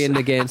turn the wind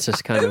against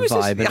us kind of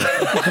vibe.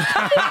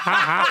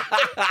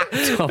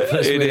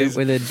 Topless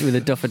with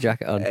a duffel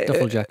jacket on.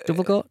 Duffel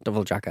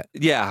jacket.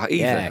 Yeah,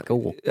 either. Yeah,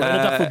 cool. And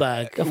a duffel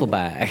bag. Duffel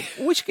bag.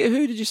 Who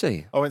did you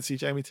see? I went to see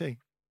Jamie T.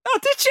 Oh,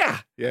 did you?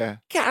 Yeah.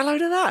 Get a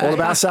load of that. All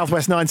about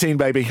Southwest 19,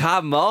 baby.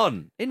 Come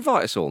on.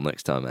 Invite us all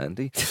next time,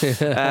 Andy.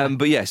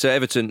 But yeah, so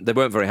Everton, they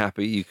weren't very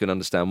happy. You can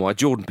understand why.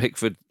 Jordan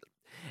Pickford,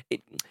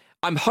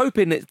 I'm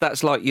hoping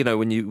that's like, you know,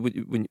 when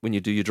you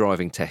do your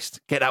driving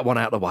test, get that one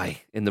out of the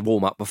way in the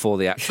warm-up before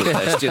the actual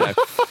test, you know.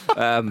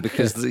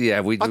 Because,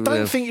 yeah, I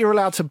don't think you're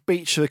allowed to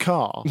beach the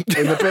car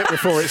in the bit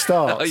before it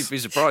starts. You'd be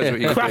surprised what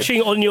you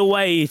crashing on your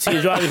way to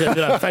your driving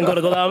test. Thank God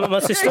I got that out of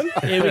my system.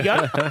 Here we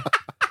go.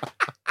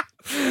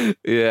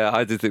 Yeah,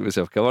 I did think to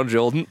myself, come on,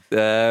 Jordan.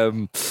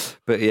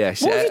 But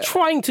yes. What was he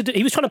trying to do?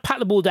 He was trying to pat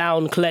the ball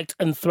down, collect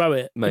and throw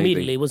it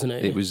immediately, wasn't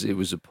it? It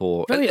was a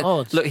poor... Very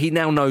odd. Look, he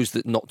now knows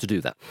that not to do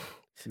that,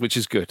 which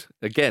is good.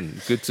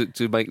 Again, good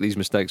to make these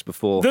mistakes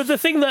before. The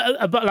thing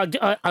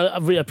that I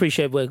really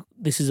appreciate where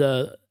this is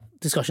a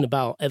discussion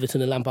about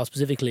Everton and Lampard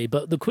specifically,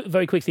 but the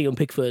very quick thing on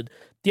Pickford,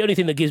 the only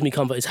thing that gives me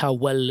comfort is how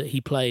well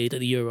he played at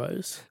the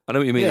Euros. I know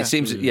what you mean. Yeah. It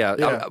seems,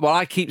 well,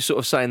 I keep sort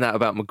of saying that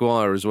about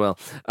Maguire as well.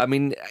 I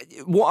mean,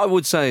 what I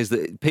would say is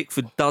that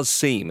Pickford does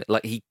seem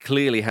like he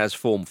clearly has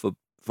form for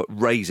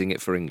raising it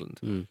for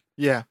England.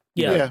 Yeah.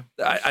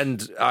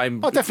 And I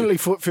definitely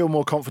feel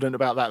more confident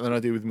about that than I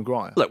do with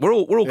Maguire. Look, we're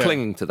all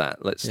clinging to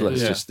that. Let's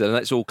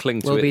all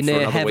cling to it. We'll be for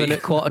near another heaven week.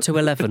 at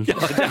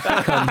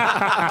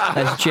 11:15.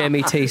 As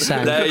Jamie T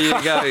sang. There you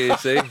go. You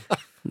see,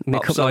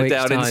 upside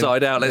down,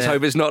 inside out. Let's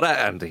hope it's not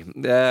that, Andy.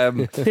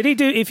 Did he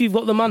do If You've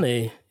Got the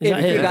Money?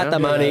 If you got the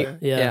money,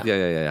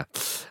 yeah.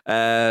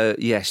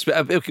 Yes,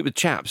 but with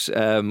chaps,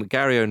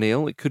 Gary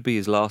O'Neill. It could be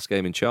his last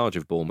game in charge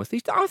of Bournemouth.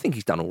 I think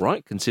he's done all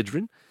right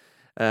considering.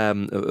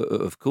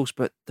 Of course,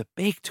 but the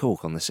big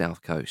talk on the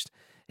South Coast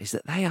is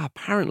that they are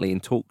apparently in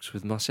talks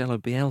with Marcelo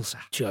Bielsa.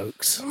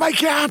 Jokes.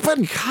 Make it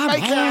happen. Come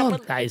on.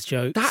 That is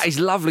jokes. That is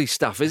lovely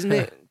stuff, isn't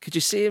it? Could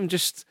you see him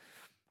just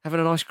having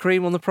an ice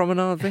cream on the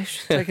promenade,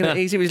 Vish? Taking it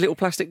easy with his little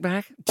plastic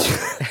bag?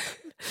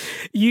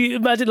 You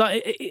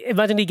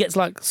imagine he gets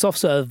like soft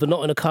serve, but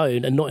not in a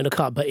cone and not in a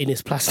cup, but in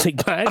his plastic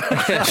bag.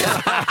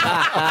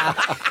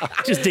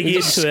 Just dig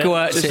into it.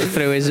 Squirts it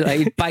through his.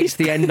 He bites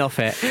the end off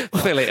it.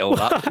 Fill it all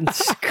up. And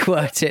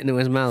squirt it into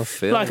his mouth.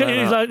 Like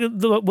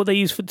what they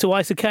use to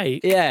ice a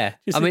cake. Yeah.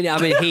 I mean,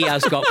 he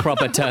has got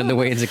proper turn the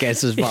wheels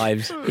against us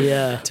vibes.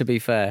 Yeah. To be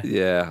fair.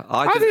 Yeah.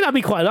 I think that'd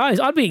be quite nice.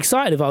 I'd be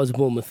excited if I was a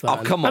Bournemouth fan.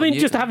 Oh, come on. I mean,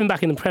 just to have him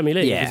back in the Premier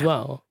League as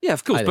well. Yeah,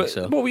 of course. I think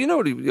so. Well, you know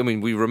what?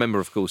 We remember,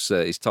 of course,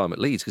 his time at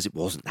Leeds because it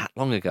wasn't that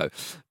long ago.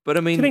 But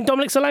I mean, do you think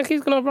Dominic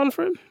Solanke's going to run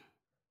for him?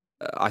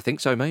 I think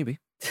so, maybe.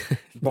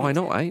 Why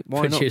not, eh?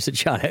 Why Producer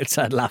John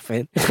outside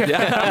laughing.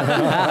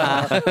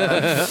 Yeah.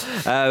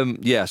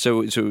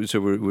 So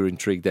we're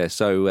intrigued there.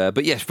 So,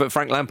 but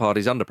Frank Lampard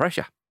is under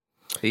pressure.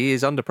 He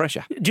is under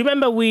pressure. Do you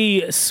remember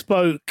we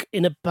spoke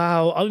in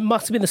about, it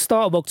must have been the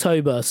start of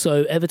October,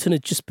 so Everton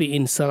had just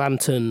beaten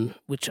Southampton,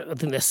 which I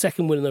think their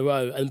second win in a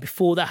row, and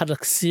before that had a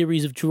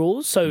series of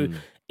draws. So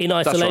in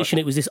isolation,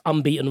 it was this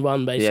unbeaten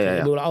run, basically. Yeah.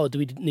 And we were like, do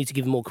we need to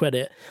give him more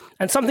credit?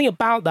 And something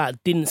about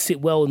that didn't sit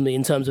well with me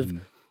in terms of,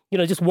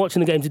 just watching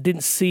the games, it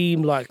didn't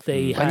seem like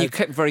they had... And you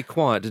kept very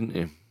quiet, didn't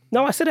you?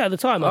 No, I said it at the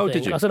time, I think.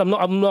 Did you? I said,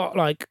 I'm not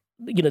like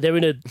they're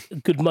in a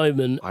good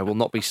moment. I will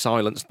not be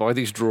silenced by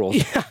these draws.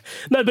 Yeah.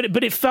 No,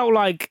 but it felt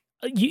like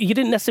you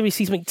didn't necessarily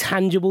see something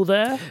tangible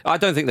there. I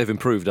don't think they've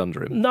improved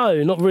under him.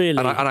 No, not really.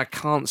 And I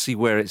can't see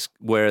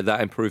where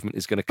that improvement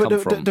is going to come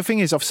from. The thing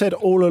is, I've said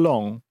all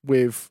along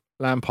with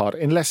Lampard,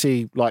 unless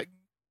they massively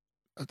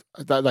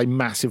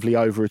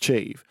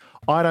overachieve,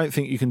 I don't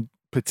think you can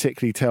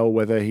particularly tell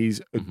whether he's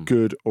a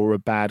good or a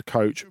bad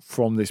coach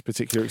from this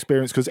particular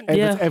experience, because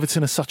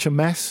Everton are such a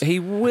mess. He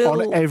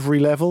will on every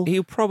level.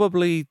 He'll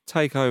probably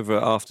take over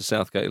after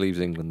Southgate leaves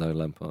England, though,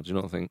 Lampard. Do you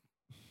not think?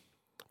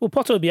 Well,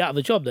 Potter would be out of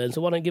the job then,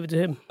 so why don't give it to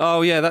him?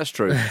 Oh, yeah, that's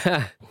true.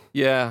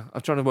 Yeah,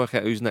 I'm trying to work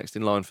out who's next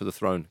in line for the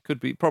throne. Could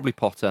be probably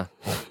Potter.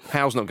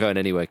 Howe's not going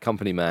anywhere.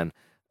 Company man.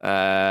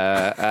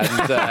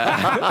 And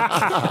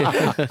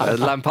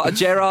Lampard.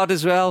 Gerrard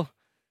as well.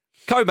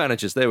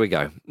 Co-managers, there we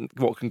go.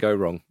 What can go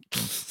wrong?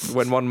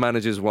 When one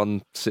manages,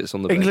 one sits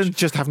on the bench. England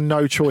just have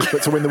no choice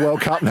but to win the World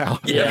Cup now.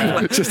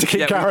 Yeah. Just to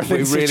keep Gareth in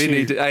We really situ.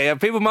 need to. Hey,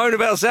 people moan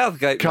about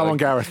Southgate. Come on,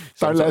 Gareth.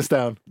 Don't let us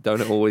down. Don't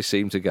it always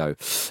seem to go?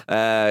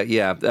 So,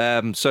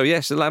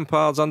 yes,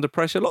 Lampard's under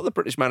pressure. A lot of the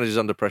British managers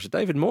under pressure.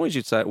 David Moyes,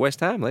 you'd say, at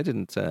West Ham. They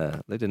didn't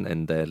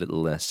end their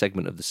little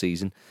segment of the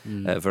season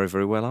very,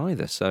 very well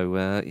either. So,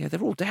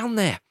 they're all down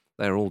there.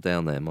 They're all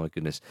down there, my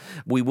goodness.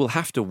 We will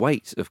have to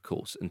wait, of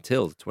course,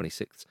 until the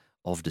 26th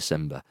of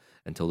December,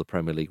 until the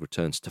Premier League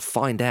returns, to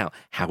find out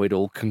how it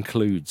all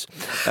concludes.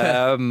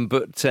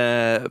 But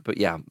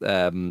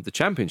the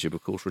Championship,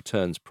 of course,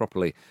 returns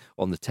properly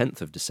on the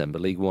 10th of December.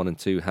 League 1 and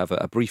 2 have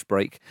a brief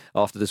break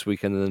after this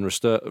weekend and then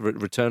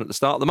return at the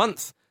start of the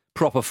month.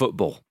 Proper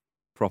football.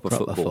 Proper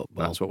football.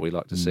 That's what we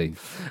like to see.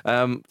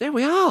 There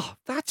we are.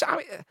 That's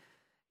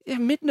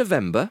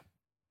mid-November.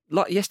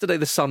 Like yesterday,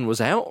 the sun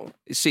was out.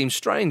 It seems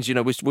strange.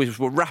 We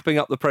were wrapping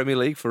up the Premier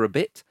League for a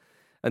bit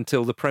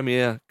until the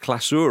Premier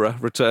Clausura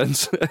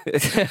returns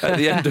at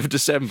the end of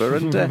December.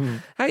 And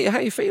how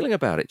are you feeling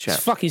about it, chap?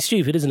 It's fucking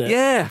stupid, isn't it?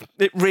 Yeah,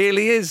 it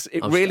really is.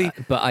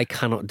 But I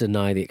cannot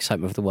deny the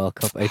excitement of the World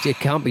Cup. It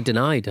can't be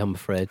denied, I'm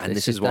afraid. And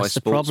this is why that's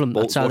the problem.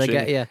 That's how they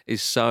get you.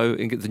 Is so.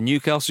 The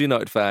Newcastle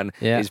United fan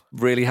is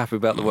really happy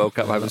about the World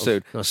Cup happening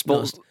soon.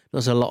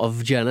 There's a lot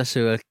of journalists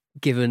who are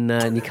giving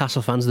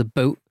Newcastle fans the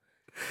boot.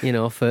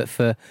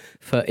 For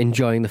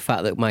enjoying the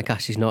fact that Mike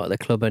Ashley's not at the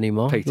club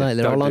anymore. Peter,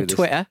 they're all on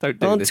Twitter. Twitter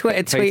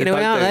tweeting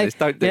away, aren't they?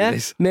 Don't do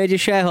this. Major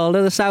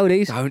shareholder, the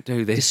Saudis. Don't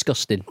do this.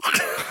 Disgusting.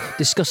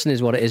 Disgusting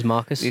is what it is,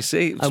 Marcus. You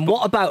see? And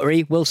what about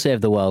will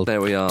save the world?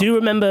 There we are. Do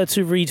remember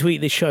to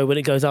retweet this show when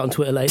it goes out on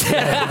Twitter later.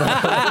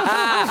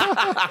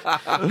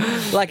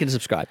 Like and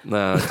subscribe.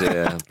 Oh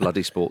dear,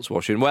 bloody sports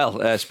washing.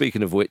 Well,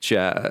 speaking of which,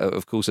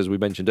 of course, as we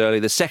mentioned earlier,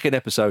 the second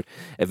episode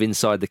of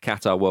Inside the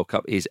Qatar World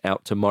Cup is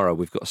out tomorrow.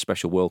 We've got a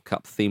special World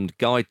Cup themed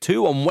guide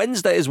too on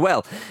Wednesday as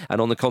well.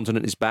 And On the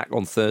Continent is back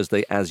on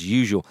Thursday as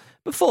usual,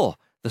 before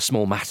the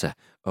small matter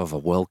of a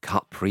World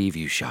Cup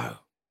preview show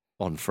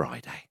on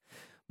Friday.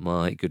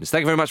 My goodness.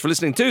 Thank you very much for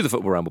listening to the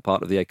Football Ramble,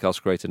 part of the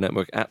Acast Creator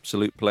Network.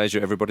 Absolute pleasure,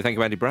 everybody. Thank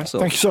you, Andy Brassel.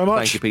 Thank you so much.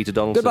 Thank you, Peter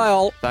Donaldson. Goodbye,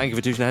 all. Thank you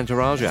for Tushna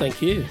Hantaraja. Thank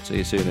you. See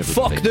you soon,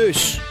 everybody. Fuck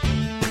this.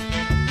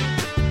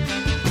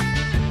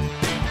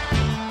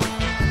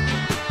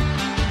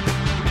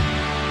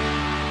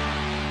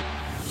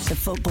 The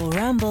Football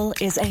Ramble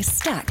is a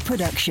Stack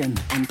production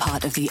and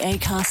part of the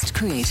Acast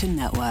Creator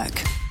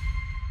Network.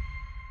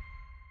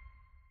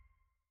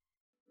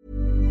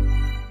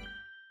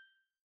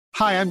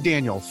 Hi, I'm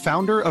Daniel,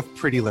 founder of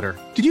Pretty Litter.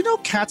 Did you know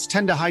cats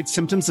tend to hide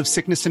symptoms of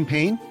sickness and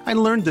pain? I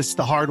learned this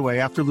the hard way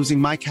after losing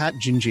my cat,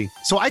 Gingy.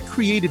 So I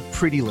created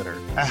Pretty Litter,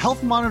 a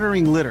health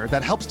monitoring litter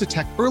that helps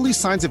detect early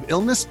signs of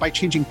illness by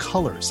changing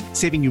colors,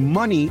 saving you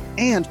money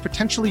and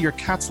potentially your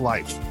cat's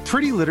life.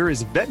 Pretty Litter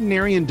is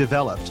veterinarian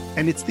developed,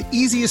 and it's the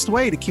easiest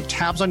way to keep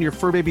tabs on your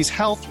fur baby's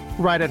health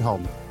right at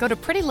home. Go to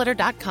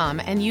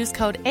prettylitter.com and use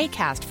code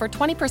ACAST for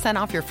 20%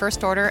 off your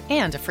first order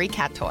and a free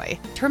cat toy.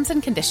 Terms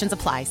and conditions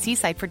apply. See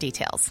site for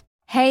details.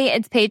 Hey,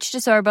 it's Paige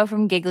DeSorbo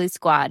from Giggly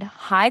Squad.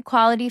 High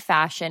quality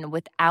fashion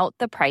without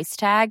the price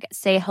tag.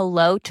 Say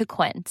hello to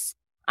Quince.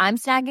 I'm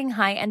snagging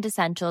high-end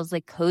essentials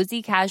like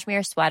cozy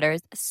cashmere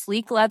sweaters,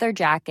 sleek leather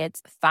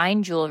jackets,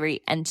 fine jewelry,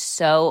 and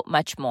so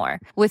much more.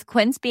 With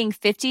Quince being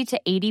 50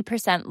 to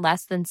 80%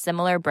 less than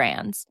similar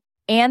brands.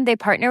 And they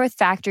partner with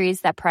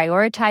factories that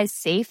prioritize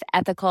safe,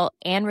 ethical,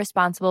 and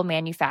responsible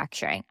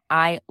manufacturing.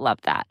 I love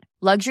that.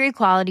 Luxury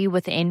quality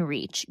within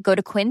reach. Go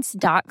to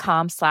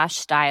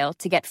quince.com/style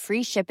to get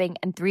free shipping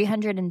and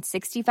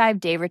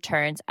 365-day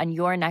returns on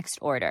your next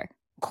order.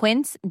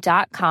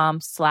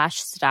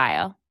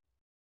 Quince.com/style.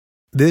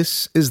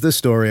 This is the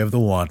story of the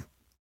one.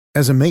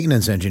 As a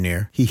maintenance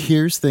engineer, he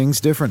hears things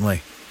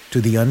differently.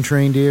 To the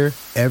untrained ear,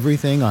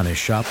 everything on his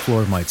shop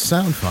floor might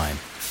sound fine,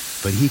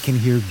 but he can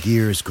hear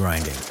gears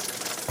grinding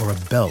or a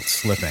belt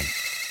slipping.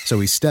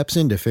 So he steps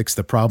in to fix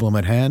the problem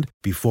at hand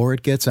before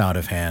it gets out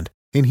of hand.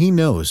 And he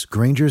knows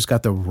Grainger's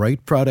got the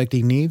right product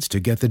he needs to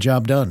get the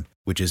job done,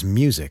 which is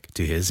music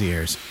to his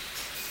ears.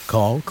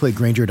 Call, click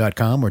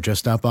Grainger.com, or just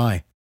stop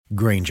by.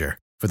 Grainger,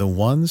 for the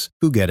ones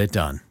who get it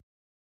done.